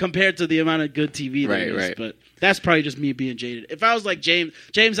low compared to the amount of good TV there is. Right. But that's probably just me being jaded. If I was like James,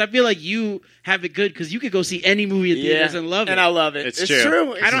 I feel like you have it good because you could go see any movie in theaters and love it. And I love it. It's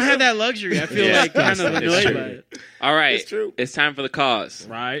true. I don't have that luxury. I feel like kind of annoyed by it. All right. It's true. It's time for the cause.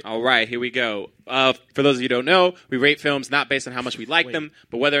 Right. All right, here we go. For those of you who don't know, we rate films not based on how much we like them,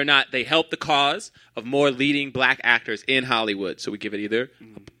 but whether or not they help the cause of more leading black actors in Hollywood. So we give it either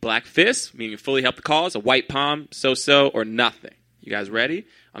a black fist, meaning fully help the cause, a white palm, so-so, or nothing. You guys ready?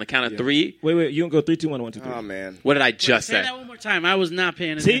 On the count of three. Wait. You can go 3, 2, 1, 1, 2, 3. Oh, man. What did I just say? Say that one more time. I was not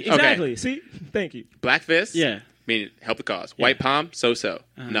paying attention. See? Exactly. Okay. See? Thank you. Black fist? Yeah. Meaning help the cause. White palm, so-so,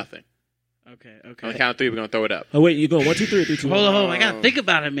 nothing. Okay. On the count of three, we're going to throw it up. Oh, wait. You going 1, 2, 3 or 3, 2, 1? Hold on. I got to think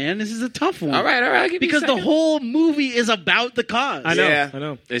about it, man. This is a tough one. All right. I'll give you because the whole movie is about the cause. I know. Yeah. I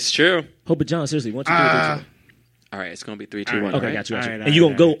know. It's true. Hope it, John. Seriously. 1, 2, 3, 3, 2. All right. It's going to be 3, 2, 1. Okay, got you. And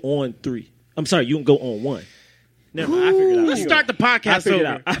you're going to go on 3. I'm sorry. You're going to go on 1. Never mind. I figured it out. Let's start the podcast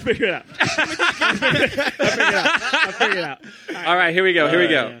over. I figured it out. All right, here we go.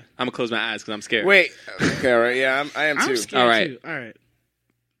 Yeah. I'm going to close my eyes because I'm scared. Wait. Okay, all right. Yeah, I am too. I'm scared all right. too. All right.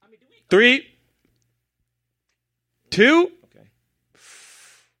 3, 2,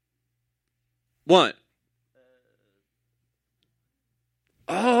 1.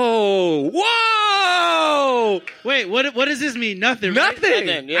 Wait, what does this mean? Nothing. Nothing. Right?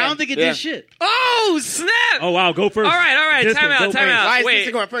 Nothing, yeah. I don't think it did shit. Oh, snap. Oh, wow. Go first. All right. Diston, Time out. Why is Wait.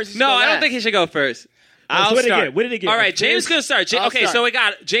 Diston going first? He should No, go I don't last. think he should go first. So what did it get? All right, James is going to start. I'll Okay, start. so we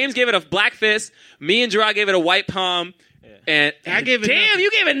got James gave it a black fist. Me and Gerard gave it a white palm. And I gave it damn, nothing. you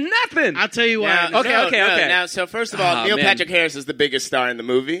gave it nothing. I'll tell you why. Okay. Now, so first of all, Neil Patrick Harris is the biggest star in the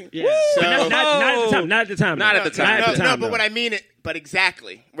movie. Yeah. So, Not at the time. Not at the time. No, but what I mean it. But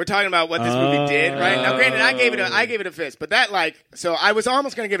exactly, we're talking about what this movie did, right? Now, granted, I gave it a fist, but that so I was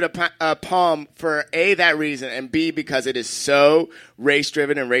almost going to give it a palm for A, that reason, and B, because it is so race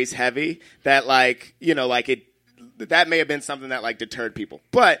driven and race heavy that that may have been something that deterred people,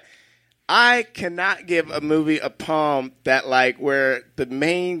 but. I cannot give a movie a palm that where the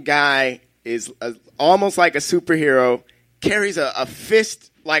main guy is almost like a superhero, carries a fist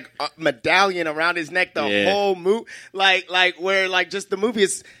a medallion around his neck the whole movie, where just the movie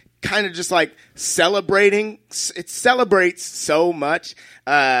is kind of just celebrating. It celebrates so much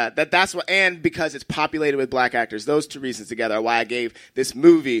that's what, and because it's populated with black actors. Those two reasons together are why I gave this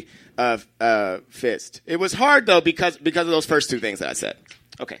movie a fist. It was hard though because of those first two things that I said.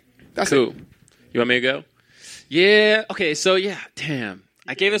 Okay. That's cool. it. You want me to go? Yeah. Okay. So damn.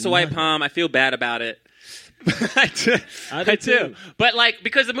 I gave this a white palm. I feel bad about it. I do. But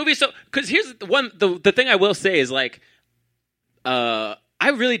because the movie's because here's the thing I will say is I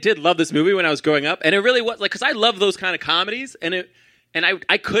really did love this movie when I was growing up, and it really was because I love those kind of comedies, and I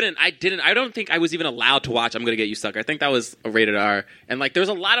don't think I was even allowed to watch I'm Gonna Get You Sucker. I think that was a rated R, and there was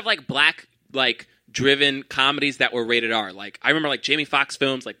a lot of black driven comedies that were rated R. I remember Jamie Foxx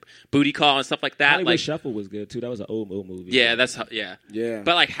films Booty Call and stuff like that. Hollywood Shuffle was good too. That was an old movie. Yeah, yeah.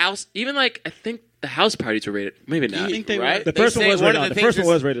 But House, even I think the House Parties were rated. Maybe not. I think they right? were. The first one was rated R. The first one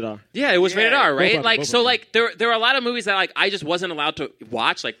was rated R. Yeah, it was rated R, right? Both of them. There were a lot of movies that I just wasn't allowed to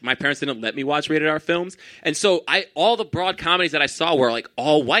watch. My parents didn't let me watch rated R films, and so all the broad comedies that I saw were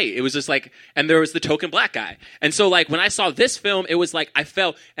all white. It was just and there was the token black guy, and so when I saw this film, it was I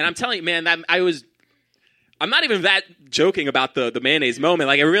felt, and I'm telling you, man, that I'm not even that joking about the mayonnaise moment.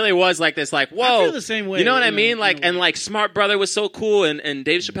 It really was this, whoa. I feel the same way. You know what I mean? And Smart Brother was so cool, and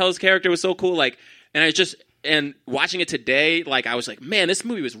Dave Chappelle's character was so cool. And watching it today, I was man, this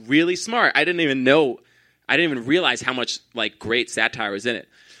movie was really smart. I didn't even realize how much great satire was in it.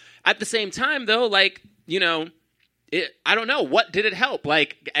 At the same time, though, I don't know, what did it help?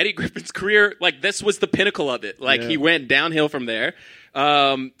 Eddie Griffin's career, this was the pinnacle of it. He went downhill from there.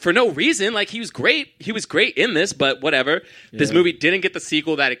 For no reason. He was great. He was great in this, but whatever. Yeah. This movie didn't get the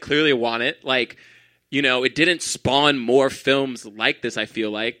sequel that it clearly wanted. It didn't spawn more films like this, I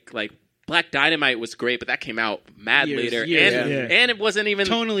feel like. Black Dynamite was great, but that came out later. And it wasn't even...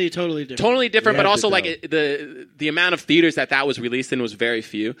 Totally different. Totally different, but also the amount of theaters that was released in was very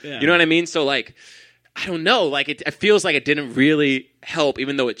few. Yeah. You know what I mean? So I don't know. It feels like it didn't really help,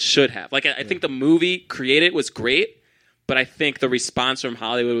 even though it should have. I think the movie created was great, but I think the response from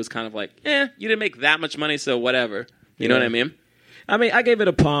Hollywood was kind of you didn't make that much money, so whatever. You know what I mean? I gave it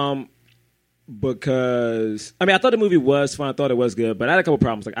a palm because, I thought the movie was fun. I thought it was good, but I had a couple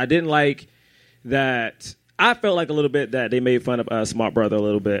problems. I didn't like that. I felt a little bit that they made fun of Smart Brother a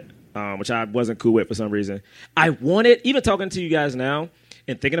little bit, which I wasn't cool with for some reason. I wanted, even talking to you guys now,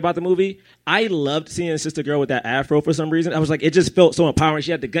 and thinking about the movie, I loved seeing Sister Girl with that afro for some reason. I was it just felt so empowering.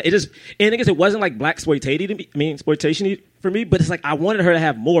 She had the gun. And I guess it wasn't black exploitation for me, but it's I wanted her to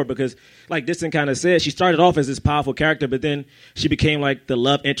have more because, Diston kind of said, she started off as this powerful character, but then she became the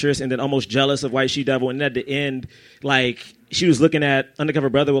love interest and then almost jealous of White She-Devil. And at the end, she was looking at Undercover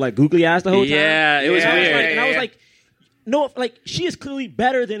Brother with googly eyes the whole time. Yeah, it was weird. And I was no, she is clearly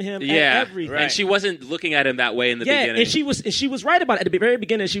better than him at everything. Right. And she wasn't looking at him that way in the beginning. And she was right about it. At the very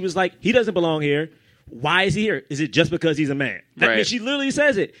beginning, she was he doesn't belong here. Why is he here? Is it just because he's a man? Right. She literally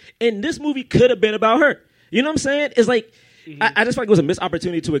says it. And this movie could have been about her. You know what I'm saying? It's I just feel it was a missed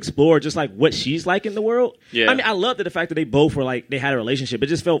opportunity to explore just what she's in the world. Yeah. I loved the fact that they both were they had a relationship. It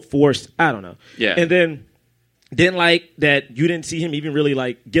just felt forced. I don't know. Yeah. And then didn't like that you didn't see him even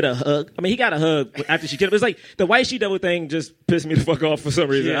really get a hug. He got a hug after she killed him. It's the White She-Devil thing just pissed me the fuck off for some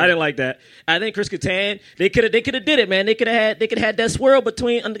reason. I didn't like that. I think Chris Kattan, they could have did it, man. They could have had that swirl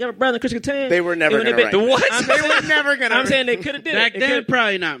between Undercover Brother and Chris Kattan. They were never going to write. They were never going to. I'm saying they could have did Back it. then,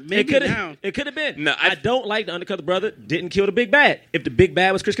 probably not. Maybe now. It could have been. No, I don't like the Undercover Brother didn't kill the big bad. If the big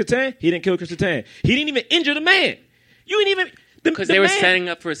bad was Chris Kattan, he didn't kill Chris Kattan. He didn't even injure the man. You didn't even because they were setting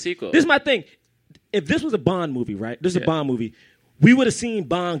up for a sequel. This is my thing. If this was a Bond movie, right? This is a Bond movie. We would have seen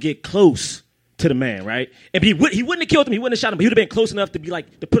Bond get close to the man, right? And he wouldn't have killed him. He wouldn't have shot him. But he would have been close enough to be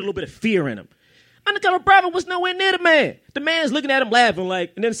to put a little bit of fear in him. Undercover Brother was nowhere near the man. The man is looking at him laughing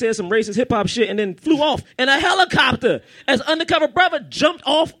like, and then said some racist hip hop shit and then flew off in a helicopter as Undercover Brother jumped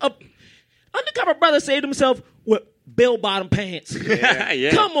off a... Undercover Brother saved himself with bell-bottom pants.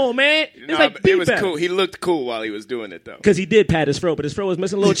 Yeah. Come on, man. It's like it was cool. He looked cool while he was doing it, though. Because he did pat his fro, but his fro was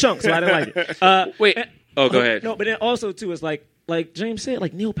missing little chunks, so I didn't like it. Wait. Go ahead. No, but then also, too, it's like James said,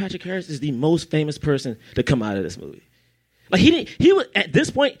 like Neil Patrick Harris is the most famous person to come out of this movie. Like he was at this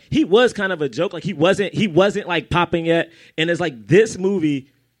point, he was kind of a joke. Like he wasn't like popping yet. And it's like this movie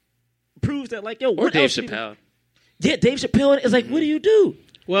proves that, like, yo, or Dave Chappelle. Yeah, Dave Chappelle is like, what do you do?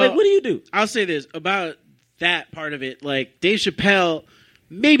 Well, like, what do you do? I'll say this about that part of it. Like, Dave Chappelle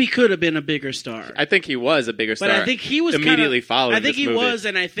maybe could have been a bigger star. I think he was a bigger star. But I think he was immediately following. I think this he movie. was,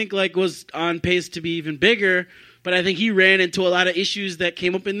 and I think like was on pace to be even bigger. But I think he ran into a lot of issues that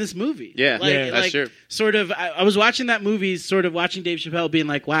came up in this movie. Yeah, that's true. Sort of, I was watching that movie, sort of watching Dave Chappelle being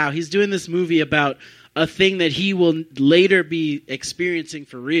like, wow, he's doing this movie about a thing that he will later be experiencing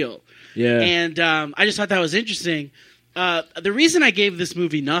for real. Yeah. And I just thought that was interesting. The reason I gave this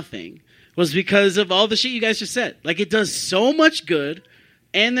movie nothing was because of all the shit you guys just said. Like, it does so much good,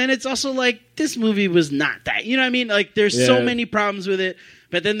 and then it's also like, this movie was not that. You know what I mean? Like, there's so many problems with it.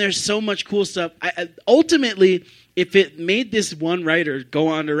 But then there's so much cool stuff. Ultimately, if it made this one writer go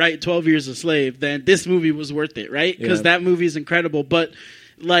on to write 12 Years a Slave, then this movie was worth it, right? Because that movie is incredible. But,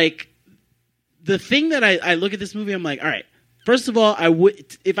 like, the thing that I look at this movie, I'm like, all right, first of all,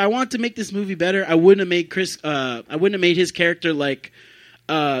 if I want to make this movie better, I wouldn't have made his character, like,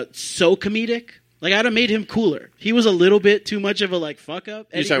 so comedic. Like, I'd have made him cooler. He was a little bit too much of a, like, fuck-up.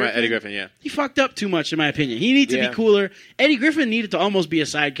 You're talking about Eddie Griffin, yeah. He fucked up too much, in my opinion. He needed to be cooler. Eddie Griffin needed to almost be a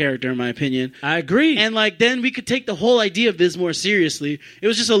side character, in my opinion. I agree. And, like, then we could take the whole idea of this more seriously. It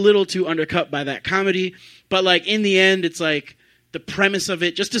was just a little too undercut by that comedy. But, like, in the end, it's like the premise of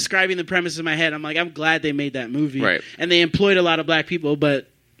it, just describing the premise in my head, I'm like, I'm glad they made that movie. Right. And they employed a lot of black people, but...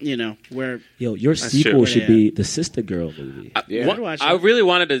 You know, your sequel should be the Sister Girl movie. I really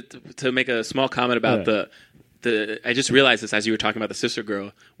wanted to make a small comment about I just realized this as you were talking about the Sister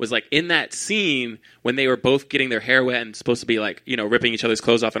Girl, was like in that scene when they were both getting their hair wet and supposed to be like, you know, ripping each other's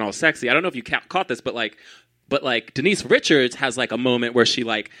clothes off and all sexy. I don't know if you caught this, but Denise Richards has like a moment where she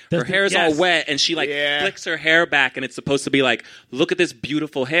like her hair is all wet and she like flicks her hair back and it's supposed to be like, look at this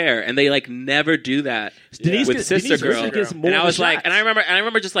beautiful hair, and they like never do that with Sister Girl. And I was like, and I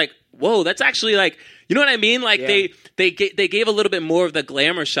remember just like, whoa, that's actually like, you know what I mean? Like they gave a little bit more of the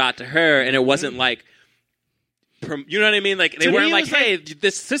glamour shot to her, and it wasn't like. You know what I mean? Like they weren't like, "Hey,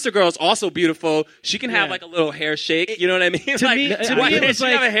 this Sister Girl is also beautiful. She can have like a little hair shake." You know what I mean? To me, it was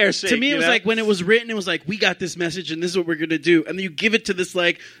like have a hair shake. To me, it was like when it was written, it was like, "We got this message, and this is what we're gonna do." And then you give it to this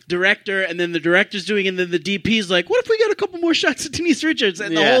like director, and then the director's doing, it, and then the DP's like, "What if we got a couple more shots of Denise Richards?"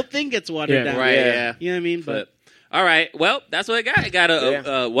 And the whole thing gets watered down. Right? Yeah. You know what I mean? But all right, well, that's what I got. I got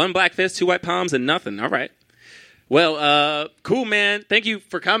a one black fist, 2 white palms, and nothing. All right. Well, cool, man. Thank you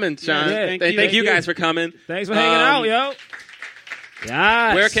for coming, Shaun. Thank you guys for coming. Thanks for hanging out, yo.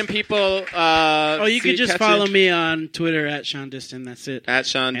 Yes. Where can people you could just follow me on Twitter at Shaun Diston. That's it. At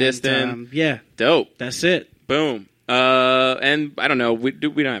Shaun Diston. Yeah. Dope. That's it. Boom. And I don't know. We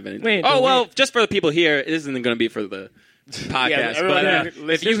don't have anything. Just for the people here, this isn't going to be for the podcast. But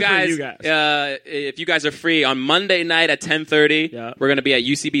if you guys are free on Monday night at 10:30, we're going to be at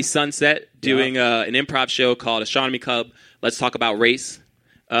UCB Sunset doing an improv show called Astronomy Club. Let's talk about race.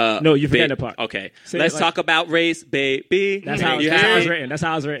 No, you forget the part. Okay, let's talk about race, baby. That's how it's written. That's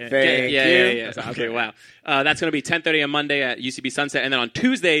how it's written. Yeah. Okay, wow. That's going to be 10:30 on Monday at UCB Sunset, and then on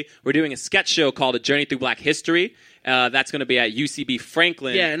Tuesday we're doing a sketch show called A Journey Through Black History. That's going to be at UCB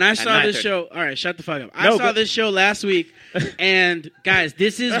Franklin. Yeah, and I saw this show. All right, shut the fuck up. I saw this show last week, and guys,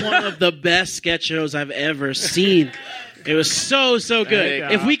 this is one of the best sketch shows I've ever seen. It was so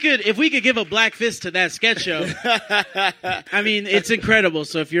good. If we could give a black fist to that sketch show, I mean, it's incredible.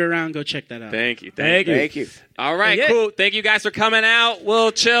 So if you're around, go check that out. Thank you. All right, cool. Thank you guys for coming out.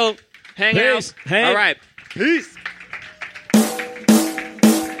 We'll chill, hang out. All right, peace.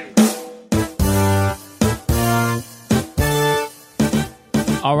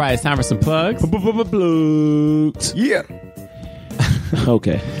 All right, it's time for some plugs. Yeah.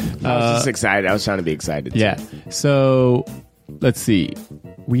 Okay. I was just excited. I was trying to be excited. Yeah. So, let's see.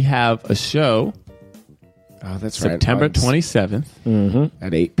 We have a show. Oh, that's September 27th.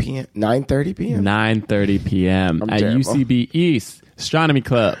 At 8 p.m. 9:30 p.m. 9:30 p.m. at terrible. UCB East Astronomy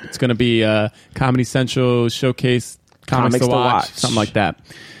Club. It's going to be a Comedy Central showcase, comics to watch, something like that.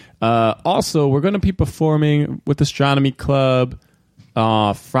 Also, we're going to be performing with Astronomy Club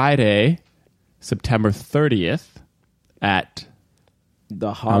Friday, September 30th at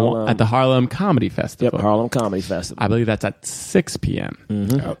The Harlem. At the Harlem Comedy Festival. Yep, Harlem Comedy Festival. I believe that's at 6 p.m.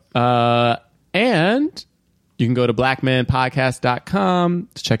 Mm-hmm. And you can go to blackmanpodcast.com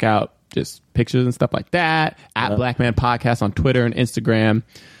to check out just pictures and stuff like that. At Black Man Podcast on Twitter and Instagram.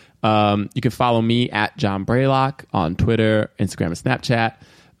 You can follow me at John Braylock on Twitter, Instagram, and Snapchat.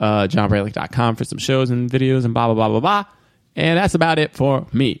 JohnBraylock.com for some shows and videos and blah, blah, blah, blah, blah. And that's about it for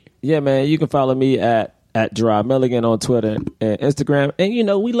me. Yeah, man. You can follow me at Gerard Milligan on Twitter and Instagram. And, you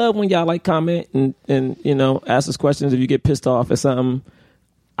know, we love when y'all like comment and you know, ask us questions if you get pissed off at something.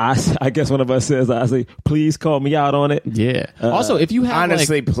 I guess one of us says, I say, please call me out on it. Yeah. Also, if you have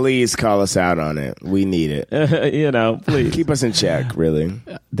honestly, please call us out on it. We need it. You know, please keep us in check. Really,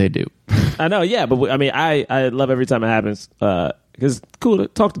 they do. I know. Yeah, but I mean, I love every time it happens because it's cool to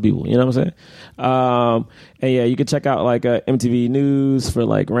talk to people. You know what I'm saying? And yeah, you can check out like MTV News for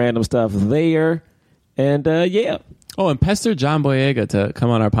like random stuff there. And yeah. Oh, and pester John Boyega to come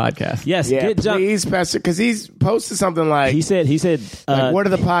on our podcast. Yes, yeah, please pester, because he's posted something like he said like, what are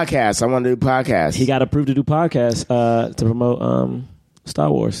the podcasts? I want to do podcasts. He got approved to do podcasts to promote Star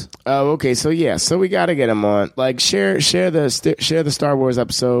Wars. Oh, okay. So yeah, so we got to get him on. Like share the Star Wars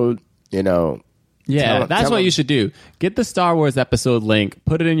episode. You know. Yeah, that's what you should do. Get the Star Wars episode link,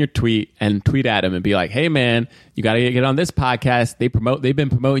 put it in your tweet, and tweet at him and be like, "Hey, man, you got to get on this podcast. They've been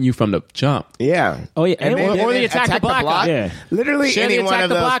promoting you from the jump." Yeah. Oh yeah, or the Attack the Block. Yeah. Literally share any the one of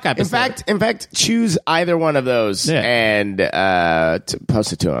the those. Block episode. In fact, choose either one of those and to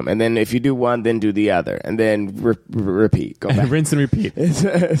post it to him. And then if you do one, then do the other, and then repeat. Go back. Rinse and repeat.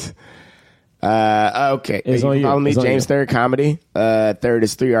 Okay. You can follow me, James Third Comedy. Third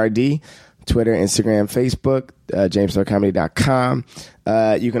is 3RD. Twitter, Instagram, Facebook, jamesthirdcomedy.com.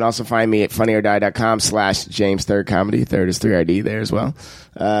 You can also find me at funnyordie.com/JamesThirdComedy. Third is 3RD there as well.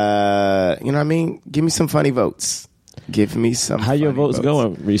 You know what I mean? Give me some funny votes. Give me some How your votes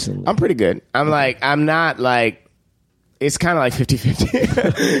going recently? I'm pretty good. I'm not like, it's kind of like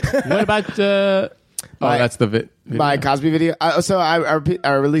 50-50. What about that's the video. My Cosby video. So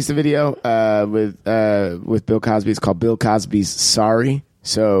I released a video with Bill Cosby. It's called Bill Cosby's Sorry.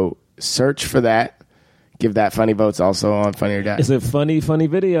 So search for that. Give that funny votes also on Funny or Die. It's a funny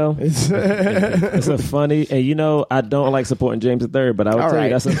video. It's a funny, and you know, I don't like supporting James III, but I would tell you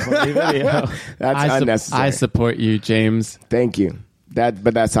that's a funny video. That's unnecessary. I support you, James. Thank you.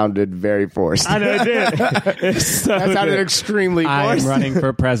 That sounded very forced. I know it did. That sounded extremely forced. I'm running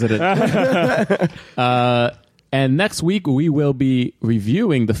for president. And next week, we will be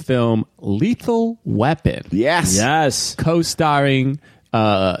reviewing the film Lethal Weapon. Yes. Co-starring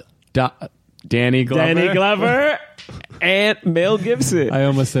Danny Glover and Mel Gibson. I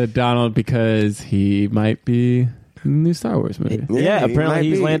almost said Donald because he might be in the new Star Wars movie. Yeah, apparently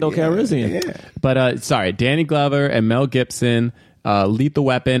he's Lando Calrissian. Yeah. But sorry, Danny Glover and Mel Gibson, Lethal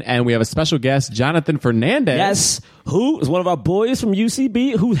Weapon, and we have a special guest, Jonathan Fernandez. Yes, who is one of our boys from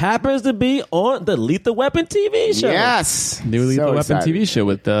UCB who happens to be on the Lethal Weapon TV show. Yes. New Lethal Weapon TV show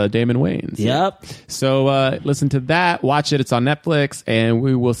with Damon Wayans. Yep. So listen to that. Watch it. It's on Netflix. And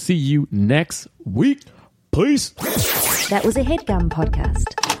we will see you next week. Peace. That was a HeadGum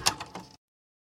podcast.